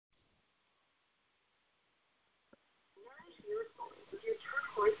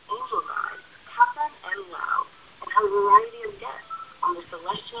variety of guests on the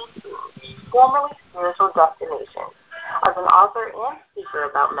Celestial Spoon, formerly Spiritual Destination. As an author and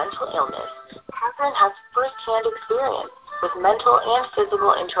speaker about mental illness, Catherine has first-hand experience with mental and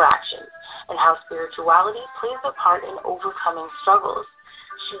physical interactions and how spirituality plays a part in overcoming struggles.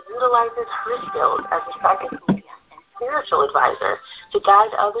 She utilizes her skills as a psychic medium and spiritual advisor to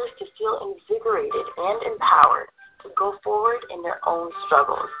guide others to feel invigorated and empowered to go forward in their own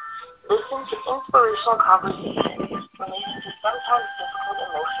struggles. Listen to inspirational conversations related to sometimes difficult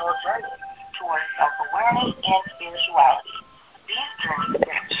emotional journeys towards self-awareness and spirituality. These journeys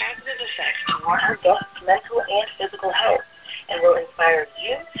bring positive effects toward her guest's mental and physical health and will inspire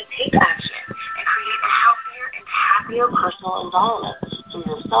you to take action and create a healthier and happier personal environment for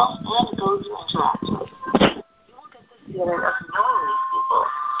yourself and those you interact with. You will get this feeling of knowing these people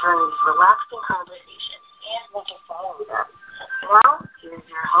during these relaxing conversations and want to follow them. Now, here's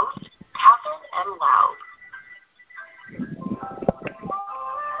your host, Catherine M. Loud.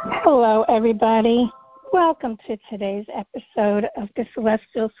 Hello, everybody. Welcome to today's episode of The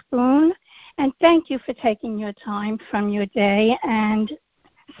Celestial Spoon, and thank you for taking your time from your day and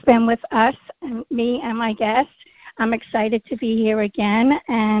spend with us, and me and my guest. I'm excited to be here again,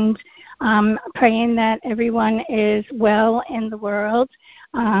 and praying that everyone is well in the world.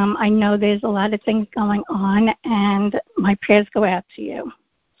 I know there's a lot of things going on, and my prayers go out to you.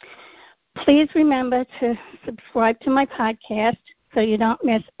 Please remember to subscribe to my podcast so you don't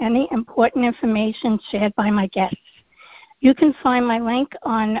miss any important information shared by my guests. You can find my link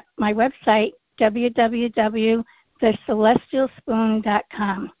on my website,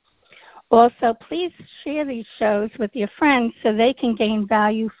 www.thecelestialspoon.com. Also, please share these shows with your friends so they can gain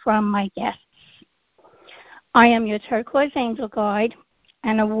value from my guests. I am your turquoise angel guide,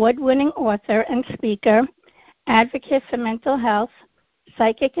 an award-winning author and speaker, advocate for mental health,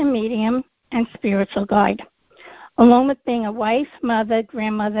 psychic and medium, and spiritual guide, along with being a wife, mother,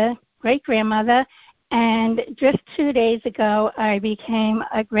 grandmother, great-grandmother, and just 2 days ago, I became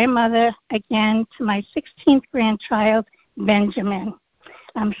a grandmother again to my 16th grandchild, Benjamin.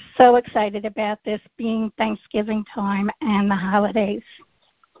 I'm so excited about this being Thanksgiving time and the holidays.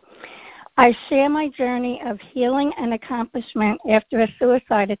 I share my journey of healing and accomplishment after a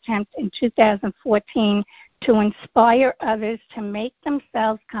suicide attempt in 2014 to inspire others to make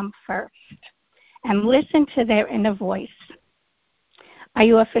themselves come first and listen to their inner voice.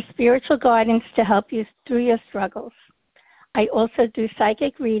 I offer spiritual guidance to help you through your struggles. I also do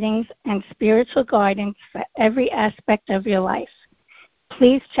psychic readings and spiritual guidance for every aspect of your life.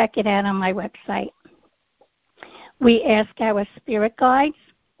 Please check it out on my website. We ask our spirit guides,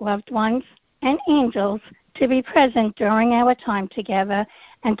 loved ones, and angels to be present during our time together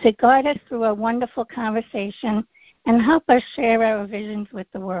and to guide us through a wonderful conversation and help us share our visions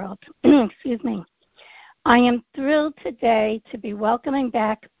with the world. Excuse me. I am thrilled today to be welcoming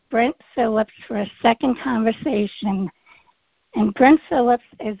back Brent Phillips for a second conversation. And Brent Phillips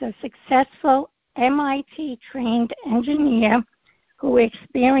is a successful MIT-trained engineer who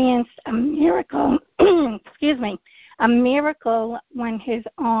experienced a miracle, a miracle when his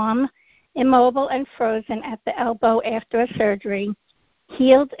arm, immobile and frozen at the elbow after a surgery,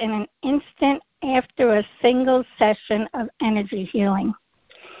 healed in an instant after a single session of energy healing.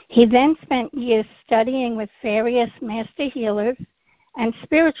 He then spent years studying with various master healers and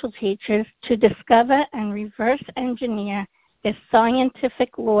spiritual teachers to discover and reverse engineer the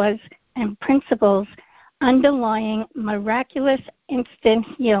scientific laws and principles underlying miraculous instant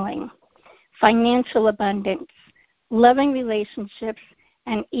healing, financial abundance, loving relationships,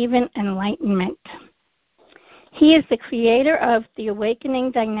 and even enlightenment. He is the creator of the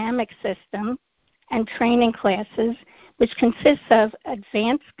Awakening Dynamic System and training classes, which consists of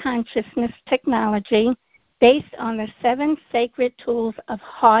advanced consciousness technology based on the 7 sacred tools of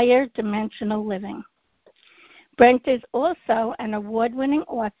higher dimensional living. Brent is also an award-winning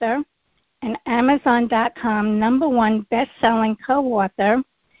author, an Amazon.com #1 best-selling co-author,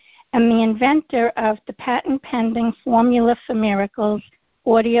 and the inventor of the patent-pending Formula for Miracles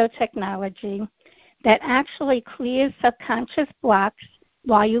audio technology that actually clears subconscious blocks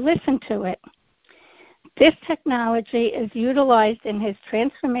while you listen to it. This technology is utilized in his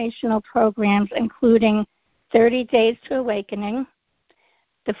transformational programs, including 30 Days to Awakening,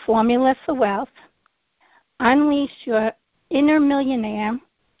 the Formula for Wealth, Unleash Your Inner Millionaire,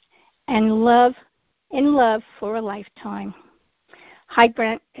 and In Love for a Lifetime. Hi,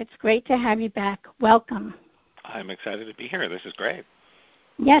 Brent. It's great to have you back. Welcome. I'm excited to be here. This is great.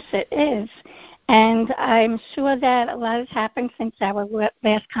 Yes, it is. And I'm sure that a lot has happened since our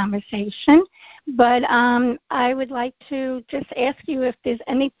last conversation. But I would like to just ask you if there's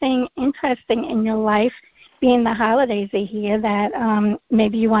anything interesting in your life being the holidays are here, that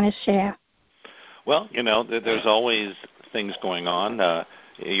maybe you want to share? Well, there's always things going on.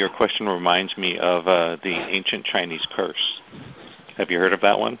 Your question reminds me of the ancient Chinese curse. Have you heard of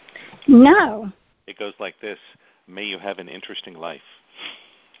that one? No. It goes like this: may you have an interesting life.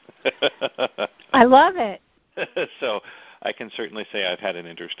 I love it. So I can certainly say I've had an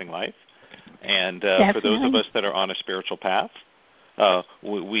interesting life. And for those of us that are on a spiritual path,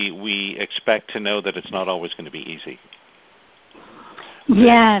 we expect to know that it's not always going to be easy.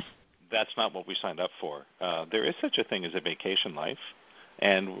 Yes. That's not what we signed up for. There is such a thing as a vacation life,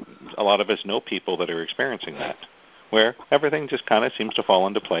 and a lot of us know people that are experiencing that, where everything just kind of seems to fall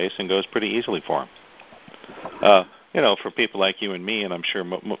into place and goes pretty easily for them. For people like you and me, and I'm sure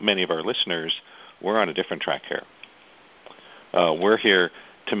many of our listeners, we're on a different track here. We're here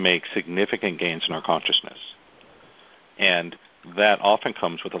to make significant gains in our consciousness, and that often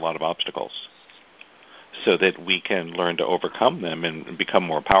comes with a lot of obstacles, so that we can learn to overcome them and become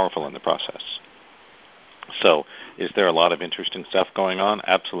more powerful in the process. So is there a lot of interesting stuff going on?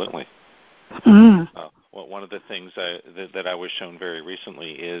 Absolutely. Well, one of the things that I was shown very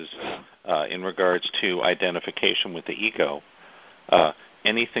recently is in regards to identification with the ego,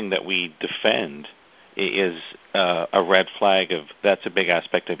 anything that we defend is a red flag of that's a big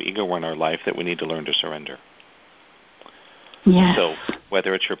aspect of ego in our life that we need to learn to surrender. Yes. So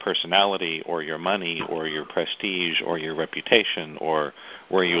whether it's your personality or your money or your prestige or your reputation or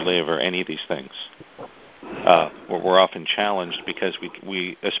where you live or any of these things, we're often challenged because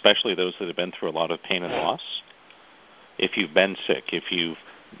we, especially those that have been through a lot of pain and loss, if you've been sick, if you've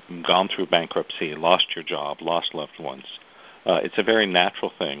gone through bankruptcy, lost your job, lost loved ones, it's a very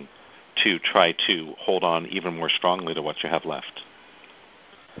natural thing to try to hold on even more strongly to what you have left.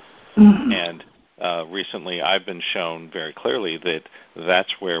 Mm-hmm. And recently I've been shown very clearly that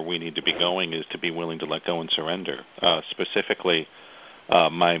that's where we need to be going, is to be willing to let go and surrender. Specifically,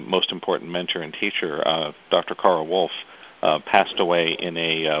 my most important mentor and teacher, Dr. Carl Wolf, passed away in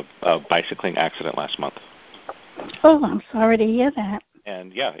a bicycling accident last month. Oh, I'm sorry to hear that.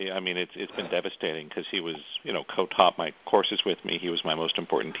 And I mean, it's been devastating because he was, co-taught my courses with me. He was my most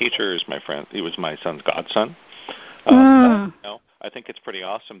important teacher. He was my friend. He was my son's godson. I think it's pretty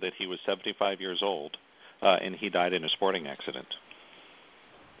awesome that he was 75 years old and he died in a sporting accident.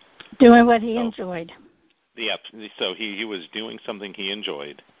 Doing what he enjoyed. Yeah, so he was doing something he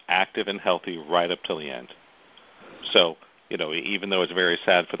enjoyed, active and healthy right up till the end. So, even though it's very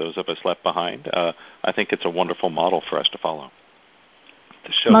sad for those of us left behind, I think it's a wonderful model for us to follow.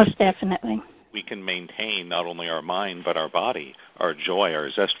 To show most definitely. We can maintain not only our mind but our body, our joy,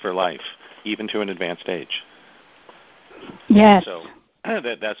 our zest for life, even to an advanced age. Yes. So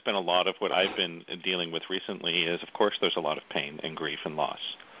that's been a lot of what I've been dealing with recently is, of course, there's a lot of pain and grief and loss,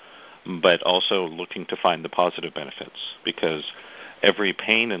 but also looking to find the positive benefits, because every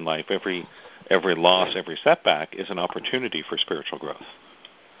pain in life, every loss, every setback is an opportunity for spiritual growth.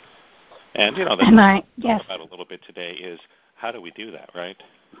 And, that's what I talk about a little bit today is how do we do that, right?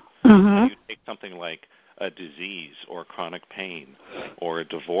 Mm-hmm. How do you take something like a disease or chronic pain or a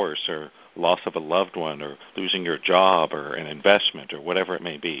divorce or loss of a loved one or losing your job or an investment or whatever it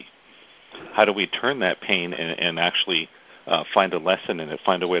may be? How do we turn that pain and actually find a lesson in it,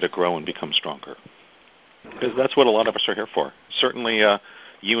 find a way to grow and become stronger? Because that's what a lot of us are here for. Certainly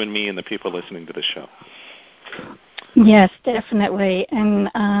you and me and the people listening to this show. Yes, definitely. And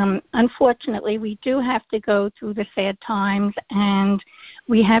unfortunately, we do have to go through the sad times and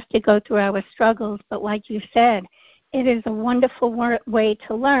we have to go through our struggles. But like you said, it is a wonderful way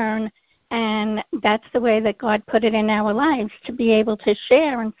to learn. And that's the way that God put it in our lives, to be able to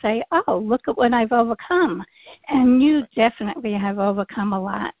share and say, oh, look at what I've overcome. And you definitely have overcome a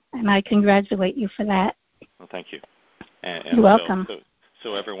lot. And I congratulate you for that. Well, thank you. And You're welcome.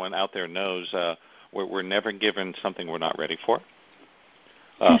 So everyone out there knows we're never given something we're not ready for.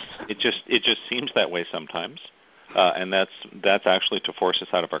 It just seems that way sometimes, and that's actually to force us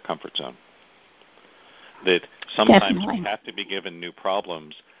out of our comfort zone. That sometimes we have to be given new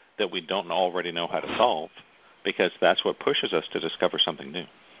problems that we don't already know how to solve, because that's what pushes us to discover something new.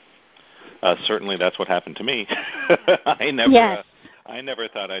 Certainly, that's what happened to me. I never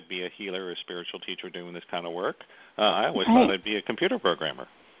thought I'd be a healer or a spiritual teacher doing this kind of work. I always thought I'd be a computer programmer.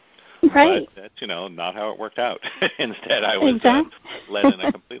 Right. But that's, not how it worked out. Instead, I was led in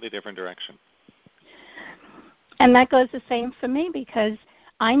a completely different direction. And that goes the same for me, because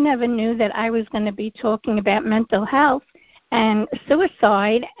I never knew that I was going to be talking about mental health and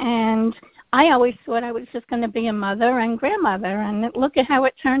suicide, and I always thought I was just going to be a mother and grandmother, and look at how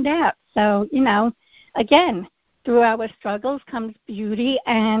it turned out. So, again, through our struggles comes beauty,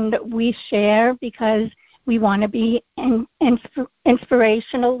 and we share because we want to be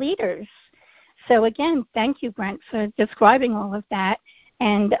inspirational leaders. So again, thank you, Brent, for describing all of that.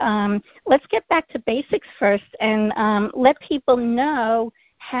 And let's get back to basics first and let people know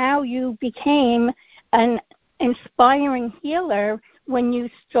how you became an inspiring healer when you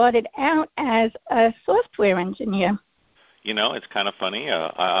started out as a software engineer. You know, it's kind of funny.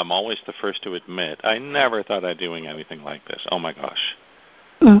 I'm always the first to admit I never thought I'd doing anything like this. Oh, my gosh.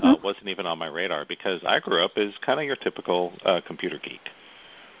 Wasn't even on my radar because I grew up as kind of your typical computer geek.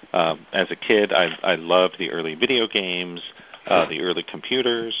 As a kid, I loved the early video games, the early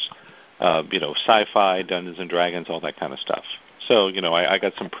computers, sci-fi, Dungeons and Dragons, all that kind of stuff. So, I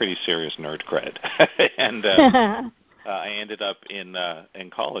got some pretty serious nerd cred. And I ended up in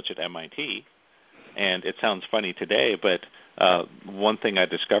college at MIT. And it sounds funny today, but one thing I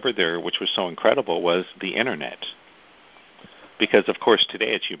discovered there, which was so incredible, was the Internet. Because, of course,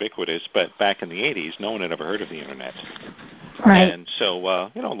 today it's ubiquitous, but back in the 80s, no one had ever heard of the Internet. Right. And so,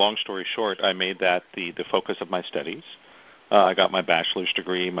 long story short, I made that the focus of my studies. I got my bachelor's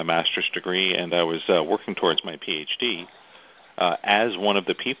degree, my master's degree, and I was working towards my PhD as one of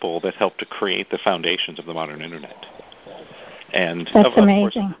the people that helped to create the foundations of the modern Internet. And That's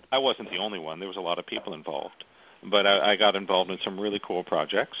amazing. Course, I wasn't the only one. There was a lot of people involved. But I got involved in some really cool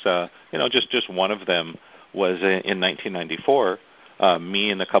projects. Just one of them was in 1994.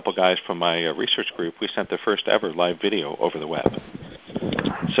 Me and a couple guys from my research group, we sent the first ever live video over the web.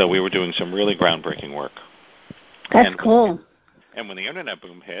 So we were doing some really groundbreaking work. That's cool. And when the Internet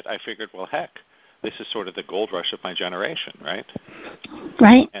boom hit, I figured, well, heck, this is sort of the gold rush of my generation, right?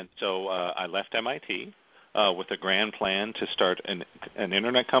 Right. And so I left MIT with a grand plan to start an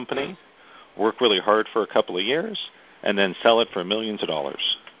Internet company, work really hard for a couple of years, and then sell it for millions of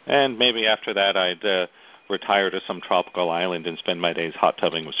dollars. And maybe after that I'd retire to some tropical island and spend my days hot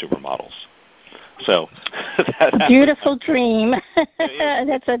tubbing with supermodels. So a beautiful dream.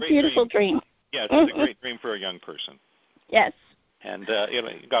 That's a beautiful dream. Yeah, it's a great dream for a young person. Yes. And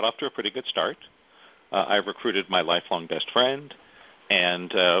got off to a pretty good start. I recruited my lifelong best friend,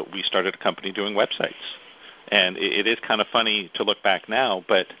 and we started a company doing websites. And it is kind of funny to look back now,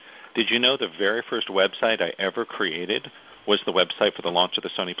 but did you know the very first website I ever created was the website for the launch of the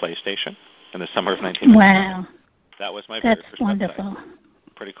Sony PlayStation in the summer of 1990? Wow. That was my very first wonderful.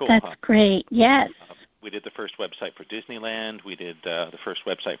 website. Pretty cool, That's huh? Great, yes. We did the first website for Disneyland. We did the first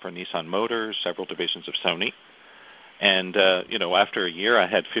website for Nissan Motors, several divisions of Sony. And, after a year, I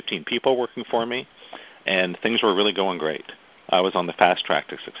had 15 people working for me, and things were really going great. I was on the fast track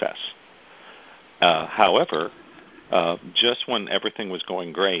to success. However, just when everything was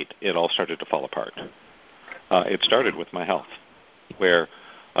going great, it all started to fall apart. It started with my health, where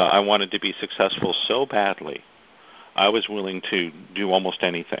I wanted to be successful so badly, I was willing to do almost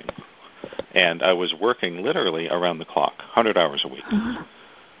anything. And I was working literally around the clock, 100 hours a week.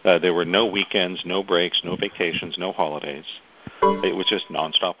 There were no weekends, no breaks, no vacations, no holidays. It was just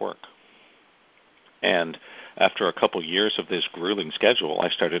nonstop work. And after a couple years of this grueling schedule, I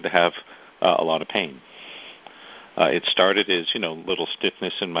started to have a lot of pain. It started as, little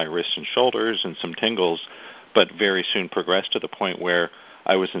stiffness in my wrists and shoulders and some tingles, but very soon progressed to the point where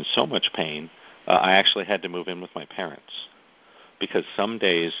I was in so much pain, I actually had to move in with my parents because some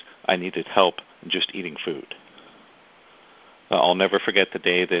days I needed help just eating food. I'll never forget the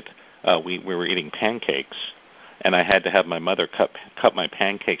day that we were eating pancakes, and I had to have my mother cut my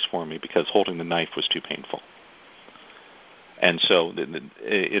pancakes for me because holding the knife was too painful. And so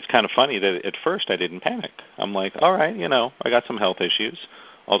it's kind of funny that at first I didn't panic. I'm like, all right, I got some health issues.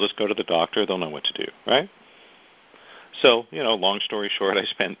 I'll just go to the doctor. They'll know what to do, right? So, long story short, I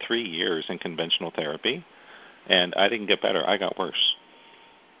spent 3 years in conventional therapy, and I didn't get better. I got worse.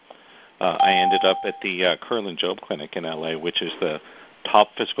 I ended up at the Curlin Job Clinic in L.A., which is the top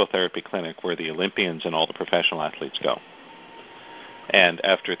physical therapy clinic where the Olympians and all the professional athletes go. And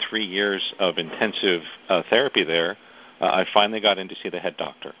after 3 years of intensive therapy there, I finally got in to see the head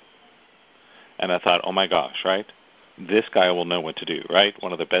doctor. And I thought, oh, my gosh, right? This guy will know what to do, right?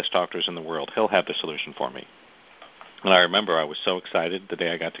 One of the best doctors in the world. He'll have the solution for me. And I remember I was so excited the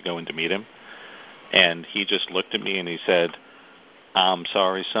day I got to go in to meet him. And he just looked at me and he said, I'm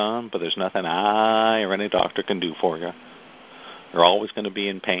sorry, son, but there's nothing I or any doctor can do for you. You're always going to be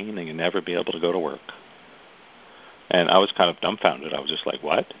in pain and you'll never be able to go to work. And I was kind of dumbfounded. I was just like,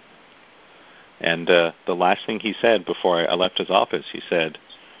 what? And the last thing he said before I left his office, he said,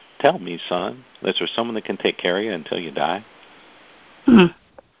 tell me, son, is there someone that can take care of you until you die? Mm-hmm.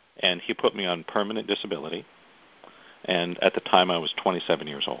 And he put me on permanent disability. And at the time, I was 27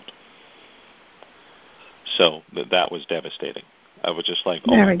 years old. So that was devastating. I was just like,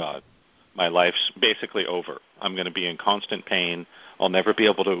 oh, my God, my life's basically over. I'm going to be in constant pain. I'll never be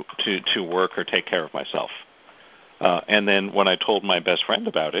able to work or take care of myself. And then when I told my best friend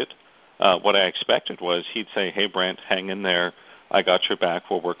about it, what I expected was he'd say, hey, Brent, hang in there. I got your back.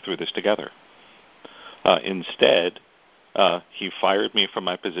 We'll work through this together. Instead, he fired me from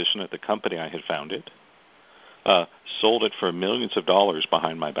my position at the company I had founded, sold it for millions of dollars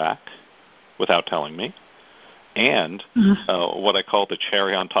behind my back without telling me, and what I call the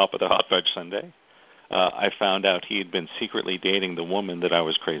cherry on top of the hot fudge sundae, I found out he had been secretly dating the woman that I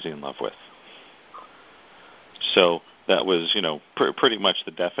was crazy in love with. So that was, pretty much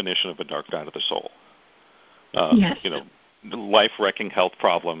the definition of a dark night of the soul. Yes. Life-wrecking health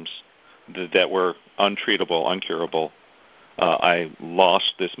problems that were untreatable, uncurable. I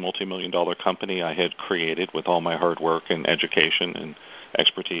lost this multi-million-dollar company I had created with all my hard work and education and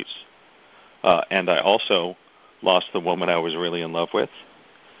expertise. And I also lost the woman I was really in love with.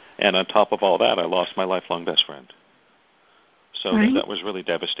 And on top of all that, I lost my lifelong best friend. So that was really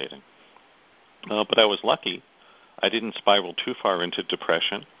devastating. But I was lucky. I didn't spiral too far into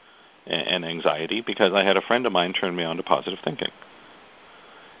depression and anxiety because I had a friend of mine turn me on to positive thinking.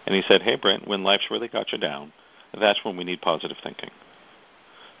 And he said, hey, Brent, when life's really got you down, that's when we need positive thinking.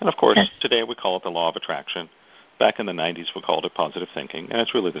 And, of course, today we call it the law of attraction. Back in the 90s, we called it positive thinking, and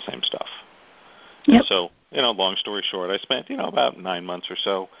it's really the same stuff. Yep. And so, long story short, I spent, about 9 months or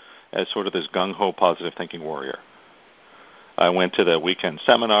so as sort of this gung-ho positive thinking warrior. I went to the weekend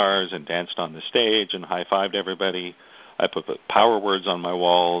seminars and danced on the stage and high-fived everybody. I put power words on my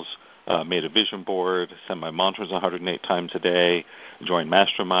walls, made a vision board, said my mantras 108 times a day, joined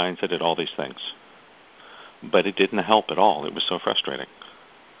masterminds. I did all these things. But it didn't help at all. It was so frustrating.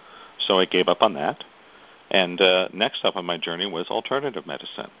 So I gave up on that. And next up on my journey was alternative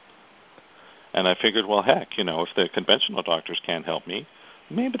medicine. And I figured, well, heck, if the conventional doctors can't help me,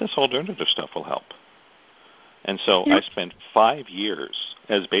 maybe this alternative stuff will help. And so I spent 5 years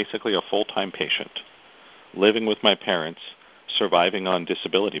as basically a full-time patient, living with my parents, surviving on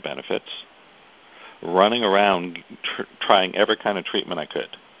disability benefits, running around trying every kind of treatment I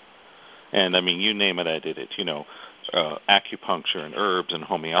could. And, you name it, I did it. Acupuncture and herbs and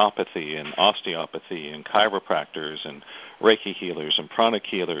homeopathy and osteopathy and chiropractors and Reiki healers and pranic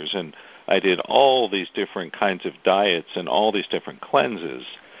healers. And I did all these different kinds of diets and all these different cleanses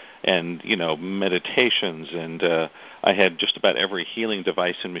and, meditations. And I had just about every healing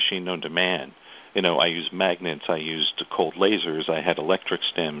device and machine known to man. I used magnets, I used cold lasers, I had electric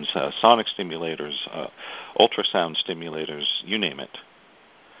stims, sonic stimulators, ultrasound stimulators, you name it.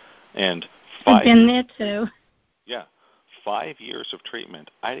 And I've been there too. Yeah, 5 years of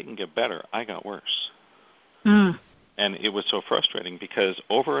treatment. I didn't get better. I got worse. And it was so frustrating because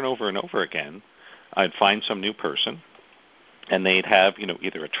over and over and over again, I'd find some new person, and they'd have,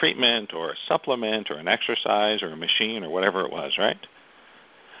 either a treatment or a supplement or an exercise or a machine or whatever it was, right?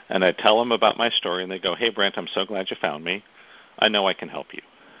 And I'd tell them about my story, and they'd go, hey, Brent, I'm so glad you found me. I know I can help you.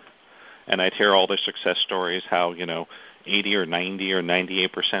 And I'd hear all their success stories, how, 80 or 90 or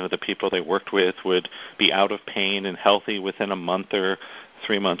 98% of the people they worked with would be out of pain and healthy within a month or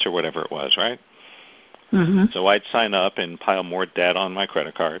 3 months or whatever it was, right? So I'd sign up and pile more debt on my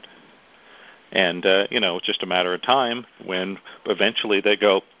credit card. And, just a matter of time when eventually they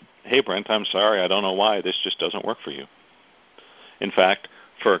go, hey, Brent, I'm sorry, I don't know why, this just doesn't work for you. In fact,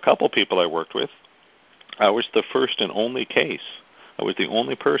 for a couple people I worked with, I was the first and only case. I was the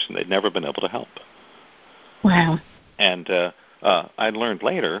only person they'd never been able to help. Wow. And I learned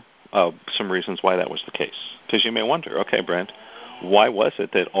later some reasons why that was the case. Because you may wonder, okay, Brent, why was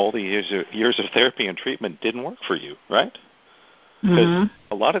it that all the years of therapy and treatment didn't work for you, right? Because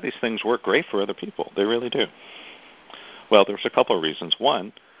a lot of these things work great for other people. They really do. Well, there's a couple of reasons.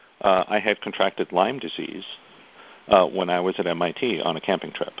 One, I had contracted Lyme disease when I was at MIT on a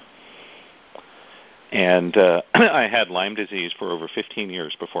camping trip. And I had Lyme disease for over 15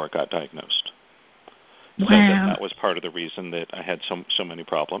 years before I got diagnosed. Wow. So that was part of the reason that I had so many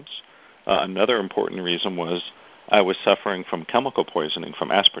problems. Another important reason was I was suffering from chemical poisoning from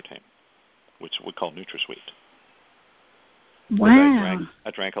aspartame, which we call NutraSweet. Wow.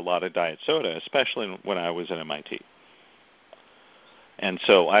 I drank a lot of diet soda, especially when I was at MIT. And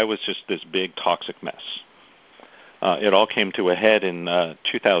so I was just this big toxic mess. It all came to a head in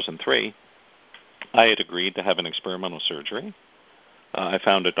 2003. I had agreed to have an experimental surgery. I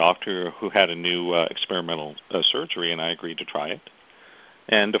found a doctor who had a new experimental surgery, and I agreed to try it.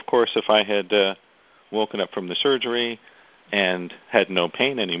 And, of course, if I had woken up from the surgery and had no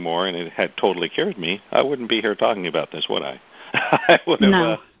pain anymore and it had totally cured me, I wouldn't be here talking about this, would I? I would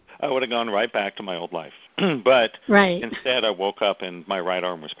have gone right back to my old life. But instead I woke up and my right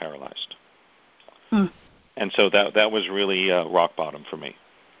arm was paralyzed. And so that was really rock bottom for me.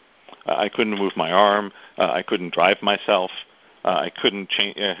 I couldn't move my arm. I couldn't drive myself. I couldn't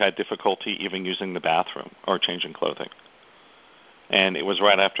had difficulty even using the bathroom or changing clothing. And it was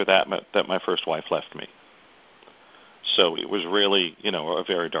right after that that my first wife left me. So it was really, a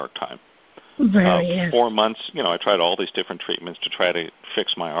very dark time. Very, yes. 4 months, I tried all these different treatments to try to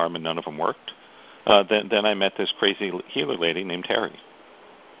fix my arm, and none of them worked. Then I met this crazy healer lady named Terry.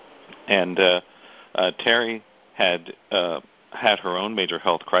 And Terry had had her own major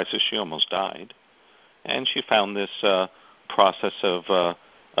health crisis. She almost died. And she found this process of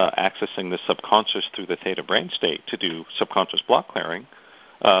accessing the subconscious through the theta brain state to do subconscious block clearing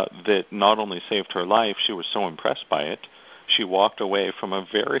that not only saved her life, she was so impressed by it, she walked away from a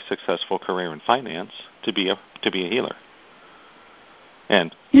very successful career in finance to be a healer.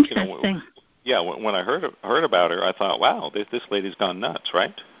 And interesting. When I heard about her, I thought, wow, this lady's gone nuts,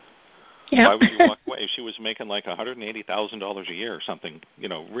 right? Yep. Why would you walk away? She was making like $180,000 a year or something,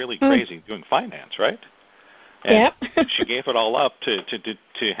 really crazy, doing finance, right? And she gave it all up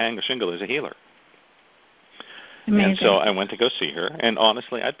to hang a shingle as a healer. Amazing. And so I went to go see her, and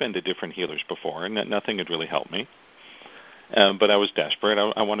honestly, I'd been to different healers before, and nothing had really helped me. But I was desperate.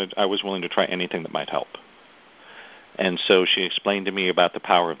 I was willing to try anything that might help. And so she explained to me about the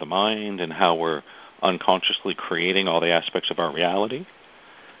power of the mind and how we're unconsciously creating all the aspects of our reality.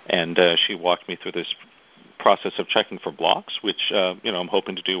 And she walked me through this process of checking for blocks, which I'm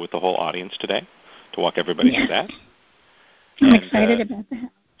hoping to do with the whole audience today, to walk everybody through that. I'm excited about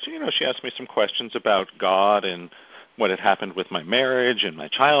that. So, she asked me some questions about God and what had happened with my marriage and my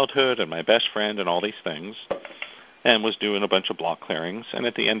childhood and my best friend and all these things, and was doing a bunch of block clearings. And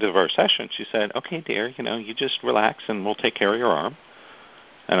at the end of our session, she said, okay, dear, you just relax and we'll take care of your arm.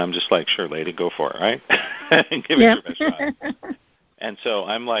 And I'm just like, sure, lady, go for it, right? Give it your best shot. And so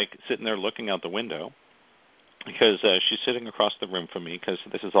I'm like sitting there looking out the window because she's sitting across the room from me because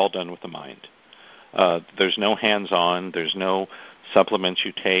this is all done with the mind. There's no hands-on. There's no supplements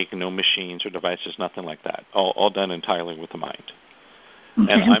you take, no machines or devices, nothing like that. All done entirely with the mind.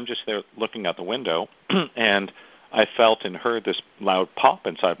 Okay. And I'm just there looking out the window, and I felt and heard this loud pop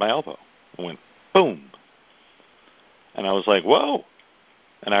inside my elbow. It went boom. And I was like, whoa.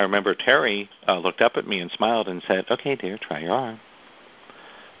 And I remember Terry looked up at me and smiled and said, okay, dear, try your arm.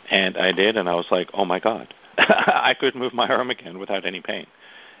 And I did, and I was like, oh, my God. I could move my arm again without any pain.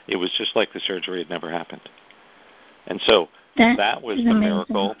 It was just like the surgery had never happened. And so that was the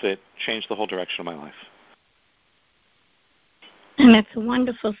miracle that changed the whole direction of my life. And it's a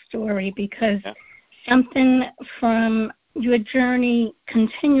wonderful story because something from your journey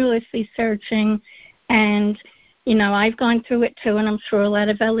continuously searching, and, I've gone through it too, and I'm sure a lot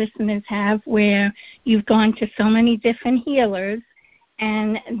of our listeners have, where you've gone to so many different healers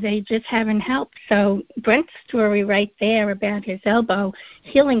and they just haven't helped. So Brent's story right there about his elbow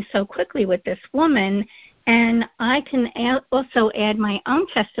healing so quickly with this woman, and I can also add my own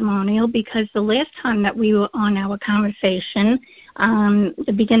testimonial because the last time that we were on our conversation,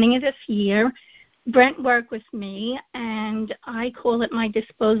 the beginning of this year, Brent worked with me, and I call it my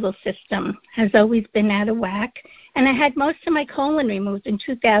disposal system, has always been out of whack, and I had most of my colon removed in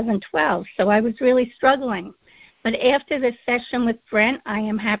 2012, so I was really struggling. But after this session with Brent, I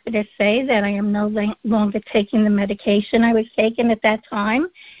am happy to say that I am no longer taking the medication I was taking at that time,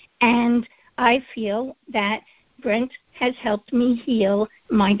 and I feel that Brent has helped me heal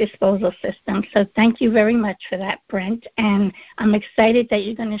my disposal system. So thank you very much for that, Brent, and I'm excited that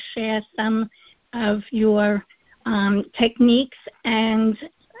you're going to share some of your techniques and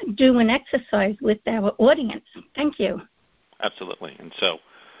do an exercise with our audience. Thank you. Absolutely. And so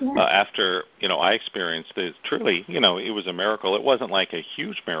after, I experienced this, truly, it was a miracle. It wasn't like a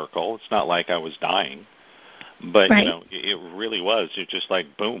huge miracle. It's not like I was dying. But, it really was. It just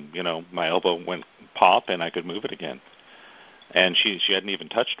like, boom, my elbow went pop and I could move it again. And she hadn't even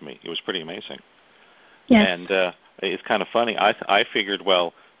touched me. It was pretty amazing. Yes. And it's kind of funny. I figured,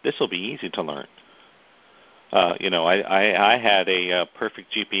 well, this will be easy to learn. I had a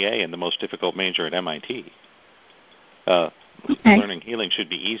perfect GPA in the most difficult major at MIT. Learning healing should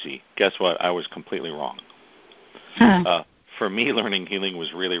be easy. Guess what? I was completely wrong. For me, learning healing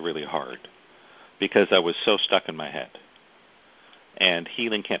was really, really hard because I was so stuck in my head. And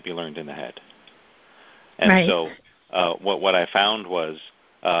healing can't be learned in the head. And so what I found was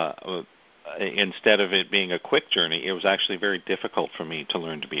instead of it being a quick journey, it was actually very difficult for me to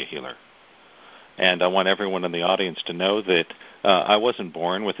learn to be a healer. And I want everyone in the audience to know that I wasn't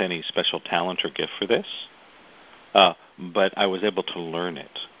born with any special talent or gift for this, but I was able to learn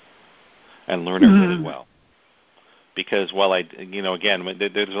it and learn it really well. Because while again,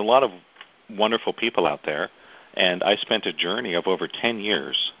 there's a lot of wonderful people out there, and I spent a journey of over 10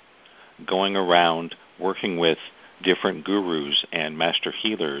 years going around working with different gurus and master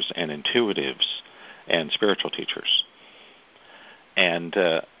healers and intuitives and spiritual teachers. And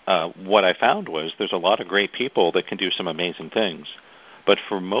what I found was there's a lot of great people that can do some amazing things, but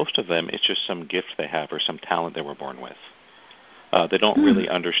for most of them, it's just some gift they have or some talent they were born with. They don't really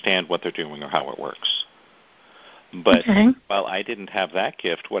understand what they're doing or how it works. But while I didn't have that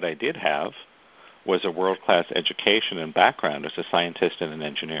gift, what I did have was a world-class education and background as a scientist and an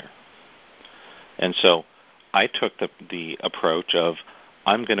engineer. And so I took the approach of,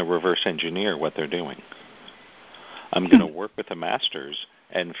 I'm going to reverse engineer what they're doing. I'm going to work with the masters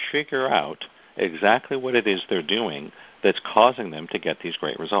and figure out exactly what it is they're doing that's causing them to get these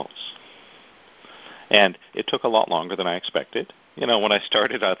great results. And it took a lot longer than I expected. You know, when I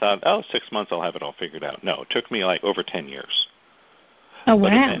started, I thought, 6 months I'll have it all figured out. No, it took me like over 10 years. Oh, wow.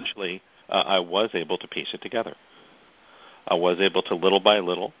 But eventually, I was able to piece it together. I was able to, little by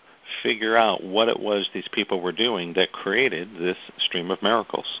little, figure out what it was these people were doing that created this stream of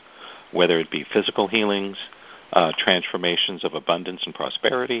miracles, whether it be physical healings, transformations of abundance and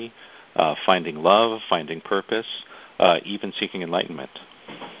prosperity, finding love, finding purpose, even seeking enlightenment.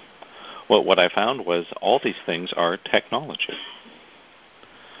 Well, what I found was all these things are technology,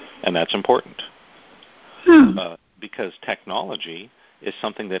 and that's important because technology is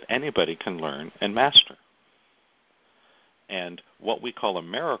something that anybody can learn and master. And what we call a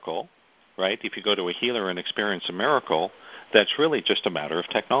miracle, right, if you go to a healer and experience a miracle, that's really just a matter of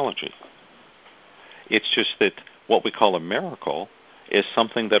technology. It's just that what we call a miracle is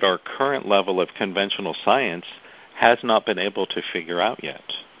something that our current level of conventional science has not been able to figure out yet.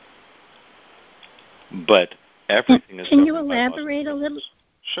 But everything is... Can you elaborate a little?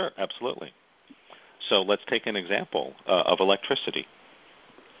 Sure, absolutely. So let's take an example of electricity.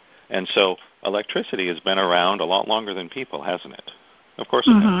 And so electricity has been around a lot longer than people, hasn't it? Of course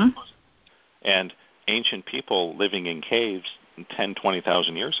it has. And ancient people living in caves 10,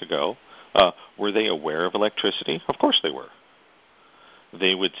 20,000 years ago, were they aware of electricity? Of course they were.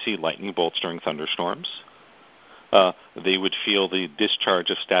 They would see lightning bolts during thunderstorms. They would feel the discharge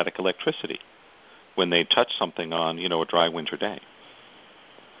of static electricity when they touched something on, a dry winter day.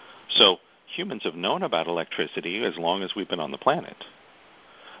 So humans have known about electricity as long as we've been on the planet.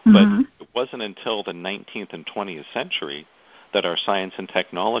 But it wasn't until the 19th and 20th century that our science and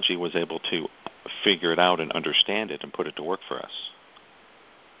technology was able to figure it out and understand it and put it to work for us.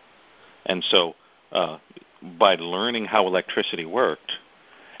 And so by learning how electricity worked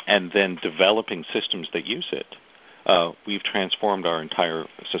and then developing systems that use it, we've transformed our entire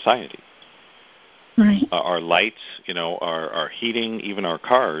society. Right. Our lights, our heating, even our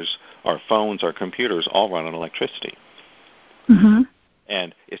cars, our phones, our computers, all run on electricity.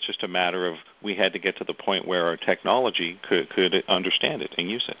 And it's just a matter of we had to get to the point where our technology could understand it and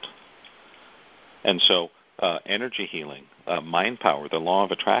use it. And so energy healing, mind power, the law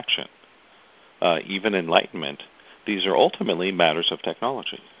of attraction, even enlightenment, these are ultimately matters of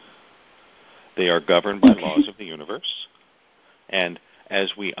technology. They are governed by laws of the universe. And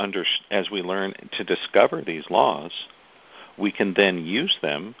as we learn to discover these laws, we can then use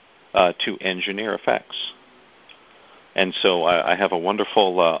them to engineer effects. And so I have a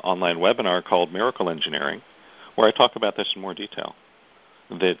wonderful online webinar called Miracle Engineering, where I talk about this in more detail,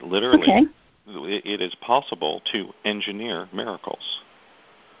 that literally it is possible to engineer miracles.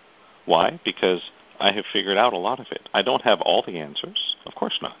 Why? Because I have figured out a lot of it. I don't have all the answers. Of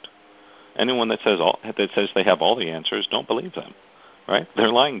course not. Anyone that says they have all the answers, don't believe them. Right? They're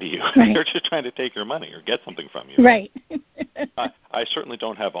lying to you. Right. They're just trying to take your money or get something from you. Right. I certainly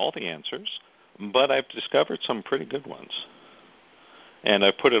don't have all the answers, but I've discovered some pretty good ones. And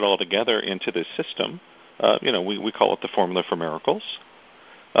I put it all together into this system. We call it the Formula for Miracles.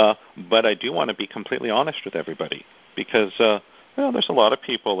 But I do want to be completely honest with everybody because there's a lot of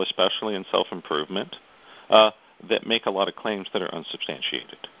people, especially in self-improvement, that make a lot of claims that are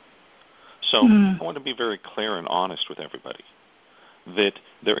unsubstantiated. So I want to be very clear and honest with everybody that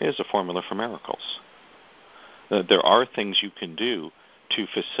there is a formula for miracles. There are things you can do to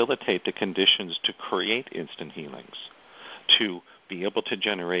facilitate the conditions to create instant healings, to be able to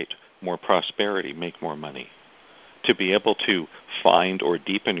generate more prosperity, make more money, to be able to find or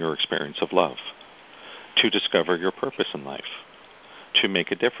deepen your experience of love, to discover your purpose in life, to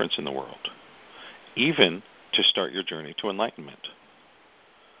make a difference in the world, even to start your journey to enlightenment.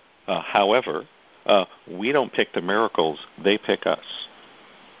 However, we don't pick the miracles, they pick us.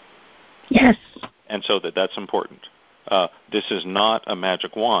 Yes. And so that's important. This is not a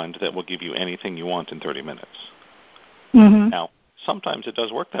magic wand that will give you anything you want in 30 minutes. Now, sometimes it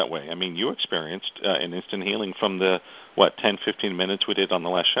does work that way. I mean, you experienced an instant healing from the, 10, 15 minutes we did on the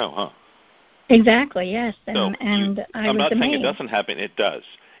last show, huh? Exactly, yes. I was I'm not saying amazed. it doesn't happen. It does.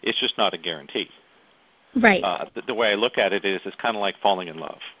 It's just not a guarantee. Right. The way I look at it is it's kind of like falling in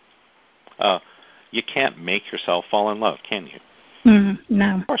love. You can't make yourself fall in love, can you?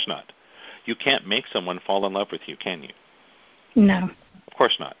 No. Of course not. You can't make someone fall in love with you, can you? No. Of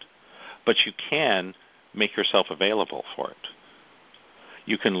course not. But you can make yourself available for it.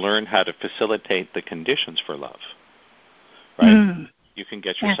 You can learn how to facilitate the conditions for love, right? You can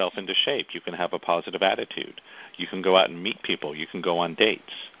get yourself into shape. You can have a positive attitude. You can go out and meet people. You can go on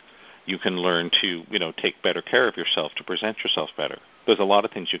dates. You can learn to, take better care of yourself, to present yourself better. There's a lot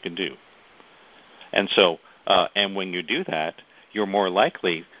of things you can do. And so, and when you do that, you're more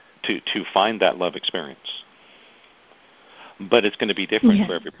likely to find that love experience. But it's going to be different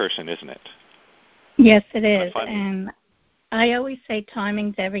for every person, isn't it? Yes, it is. And I always say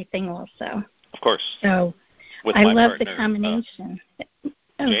timing's everything also. Of course. So I love the combination.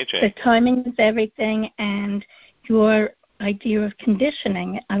 JJ. The timing is everything, and your idea of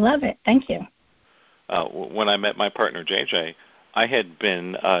conditioning. I love it. Thank you. When I met my partner, JJ, I had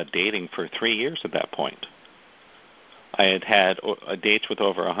been dating for 3 years at that point. I had dates with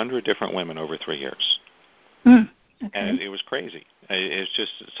over 100 different women over 3 years. Okay. And it was crazy. It's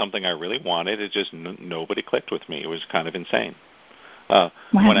just something I really wanted. It just nobody clicked with me. It was kind of insane. Wow.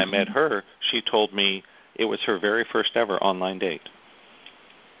 When I met her, she told me it was her very first ever online date.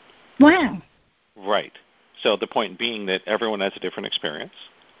 Wow. Right. So the point being that everyone has a different experience.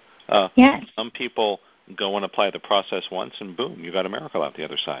 Yes. Some people go and apply the process once, and boom, you got a miracle out the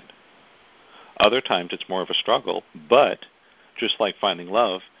other side. Other times it's more of a struggle, but just like finding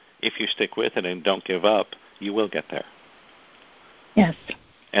love, if you stick with it and don't give up, you will get there. Yes.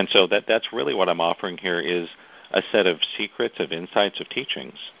 And so that's really what I'm offering here is a set of secrets, of insights, of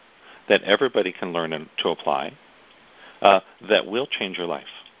teachings that everybody can learn and to apply that will change your life.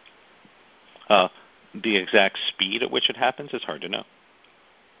 The exact speed at which it happens is hard to know.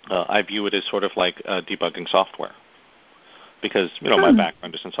 I view it as sort of like debugging software because, my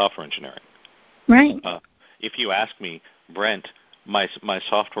background is in software engineering. Right. If you ask me, Brent, my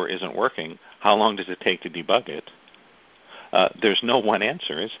software isn't working, how long does it take to debug it? There's no one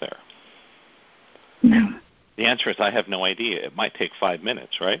answer, is there? No. The answer is I have no idea. It might take 5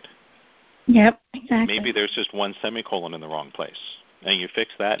 minutes, right? Yep, exactly. Maybe there's just one semicolon in the wrong place, and you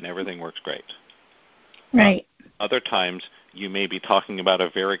fix that and everything works great. Right. Other times, you may be talking about a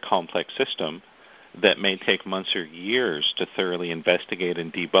very complex system that may take months or years to thoroughly investigate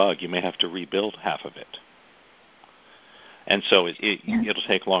and debug. You may have to rebuild half of it. And so it'll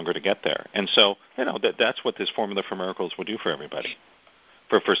take longer to get there. And so, that's what this Formula for Miracles will do for everybody.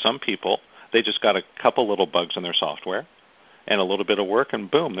 For some people, they just got a couple little bugs in their software and a little bit of work,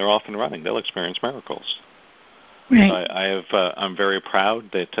 and boom, they're off and running. They'll experience miracles. Right. I'm very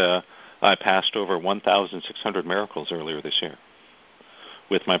proud that I passed over 1,600 miracles earlier this year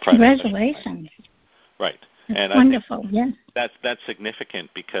with my private session. Congratulations. Right. That's and wonderful, I think that's significant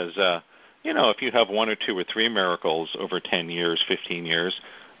because, if you have 1 or 2 or 3 miracles over 10 years, 15 years,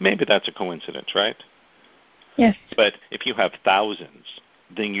 maybe that's a coincidence, right? Yes. But if you have thousands,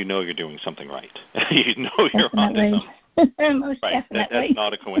 then you're doing something right. You're on to something. Most right. definitely. That's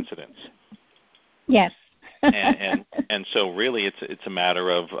not a coincidence. Yes. and so really it's a matter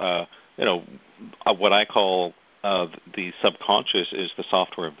of, what I call the subconscious is the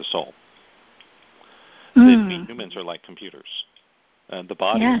software of the soul. We humans are like computers. The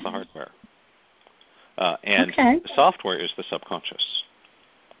body is the hardware. And the software is the subconscious.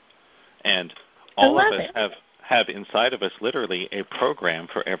 And all of us have inside of us literally a program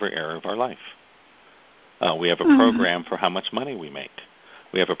for every area of our life. We have a program for how much money we make.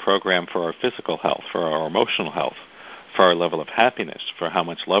 We have a program for our physical health, for our emotional health, for our level of happiness, for how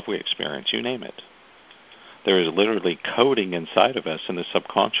much love we experience, you name it. There is literally coding inside of us in the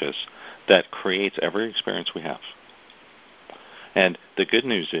subconscious that creates every experience we have. And the good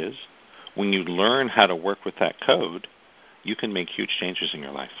news is, when you learn how to work with that code, you can make huge changes in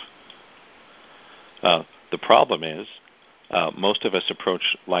your life. The problem is, most of us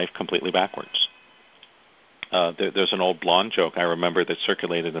approach life completely backwards. There's an old blonde joke I remember that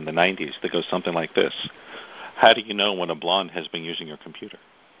circulated in the 90s that goes something like this. How do you know when a blonde has been using your computer?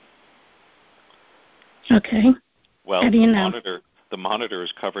 Okay. Well, how do you know? The monitor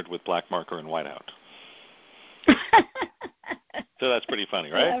is covered with black marker and whiteout. So that's pretty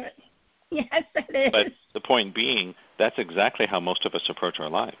funny, right? Yes, it is. But the point being, that's exactly how most of us approach our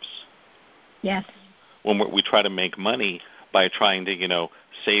lives. Yes. When we try to make money by trying to,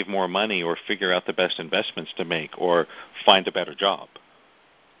 save more money or figure out the best investments to make or find a better job.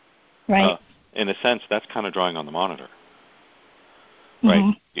 Right. In a sense, that's kind of drawing on the monitor. Right?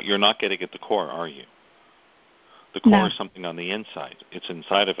 Mm-hmm. You're not getting at the core, are you? The core is something on the inside. It's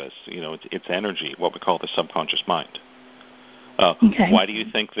inside of us. It's energy, what we call the subconscious mind. Okay. Why do you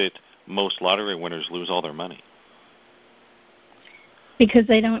think that most lottery winners lose all their money? Because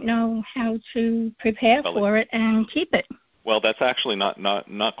they don't know how to prepare for it and keep it. Well, that's actually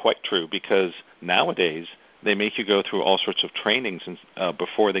not quite true, because nowadays they make you go through all sorts of trainings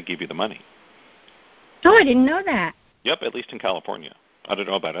before they give you the money. Oh, I didn't know that. Yep, at least in California. I don't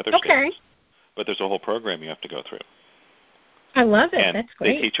know about other states, but there's a whole program you have to go through. I love it. And that's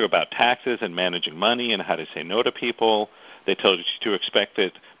great. They teach you about taxes and managing money and how to say no to people. They tell you to expect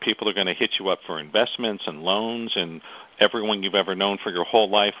that people are going to hit you up for investments and loans, and everyone you've ever known for your whole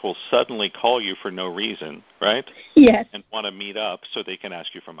life will suddenly call you for no reason, right? Yes. And want to meet up so they can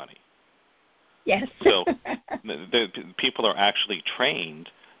ask you for money. Yes. So the people are actually trained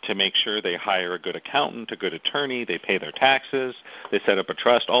to make sure they hire a good accountant, a good attorney, they pay their taxes, they set up a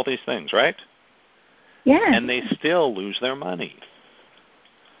trust, all these things, right? Yes. And they still lose their money.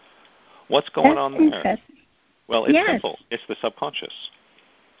 What's going on there? Well, it's simple. It's the subconscious.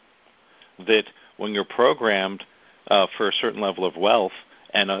 That when you're programmed for a certain level of wealth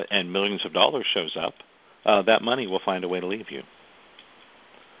and millions of dollars shows up, that money will find a way to leave you.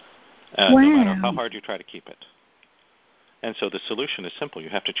 No matter how hard you try to keep it. And so the solution is simple. You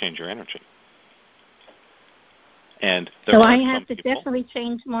have to change your energy. And so I have to definitely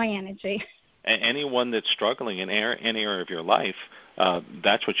change my energy. Anyone that's struggling in any area of your life,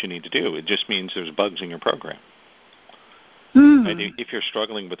 that's what you need to do. It just means there's bugs in your program. And if you're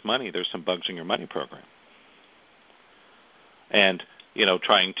struggling with money, there's some bugs in your money program. And,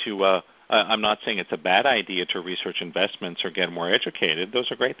 trying to, I'm not saying it's a bad idea to research investments or get more educated.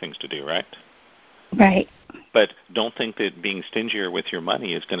 Those are great things to do, right? Right. But don't think that being stingier with your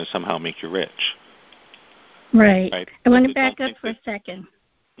money is going to somehow make you rich. Right. I want to back up for a second.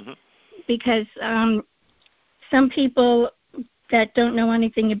 Mm-hmm. Because some people that don't know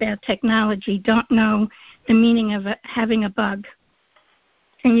anything about technology don't know the meaning of having a bug.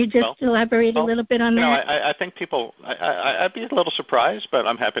 Can you just elaborate a little bit on that? I think people, I'd be a little surprised, but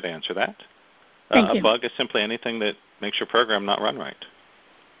I'm happy to answer that. Thank you. A bug is simply anything that makes your program not run right.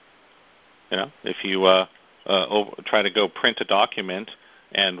 If you try to go print a document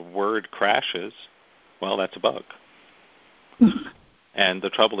and Word crashes, well, that's a bug. And the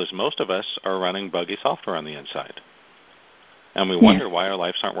trouble is most of us are running buggy software on the inside. And we wonder why our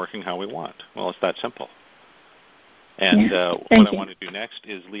lives aren't working how we want. Well, it's that simple. And what I want to do next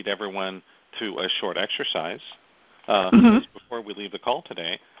is lead everyone through a short exercise. Before we leave the call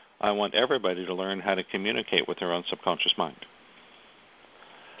today, I want everybody to learn how to communicate with their own subconscious mind.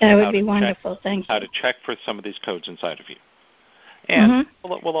 That would be wonderful. Thank you. How to check for some of these codes inside of you. And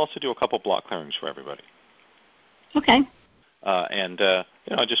we'll also do a couple block clearings for everybody. Okay.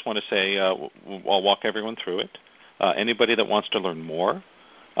 I just want to say I'll walk everyone through it. Anybody that wants to learn more,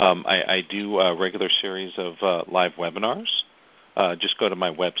 I do a regular series of live webinars. Just go to my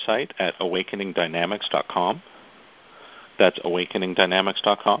website at awakeningdynamics.com. That's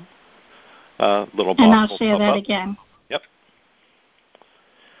awakeningdynamics.com. Little box and I'll share that again. Yep.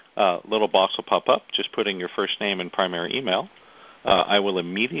 Little box will pop up. Just put in your first name and primary email. I will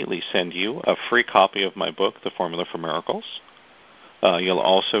immediately send you a free copy of my book, The Formula for Miracles. You'll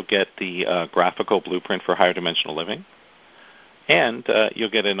also get the graphical blueprint for higher dimensional living. And you'll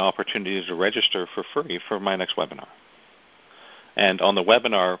get an opportunity to register for free for my next webinar. And on the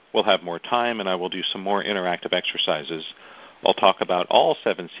webinar, we'll have more time, and I will do some more interactive exercises. I'll talk about all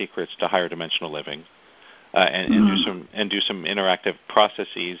 7 secrets to higher dimensional living, and do some interactive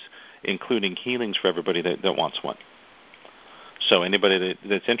processes, including healings for everybody that wants one. So anybody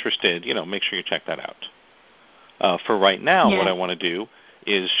that's interested, make sure you check that out. For right now, what I want to do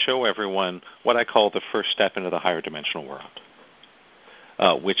is show everyone what I call the first step into the higher dimensional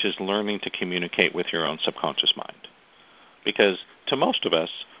world, which is learning to communicate with your own subconscious mind. Because to most of us,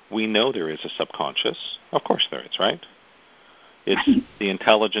 we know there is a subconscious. Of course there is, right? It's the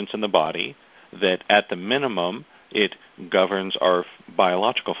intelligence in the body that, at the minimum, it governs our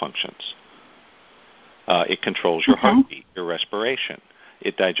biological functions. It controls your heartbeat, your respiration.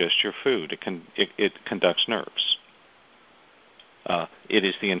 It digests your food. It conducts nerves. It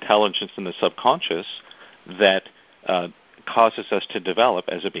is the intelligence in the subconscious that causes us to develop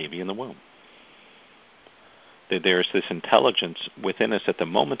as a baby in the womb. There is this intelligence within us at the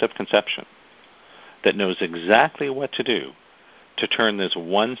moment of conception that knows exactly what to do to turn this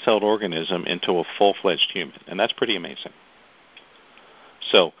one-celled organism into a full-fledged human. And that's pretty amazing.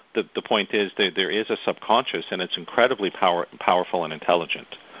 So the point is that there is a subconscious, and it's incredibly powerful and intelligent,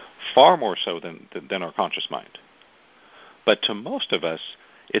 far more so than our conscious mind. But to most of us,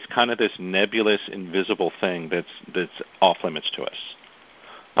 it's kind of this nebulous, invisible thing that's off limits to us.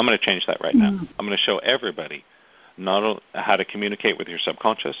 I'm going to change that right now. I'm going to show everybody not how to communicate with your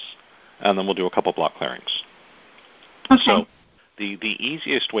subconscious, and then we'll do a couple block clearings. Okay. So the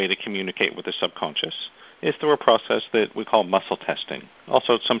easiest way to communicate with the subconscious is through a process that we call muscle testing,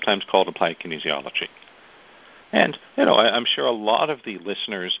 also sometimes called applied kinesiology. And, I'm sure a lot of the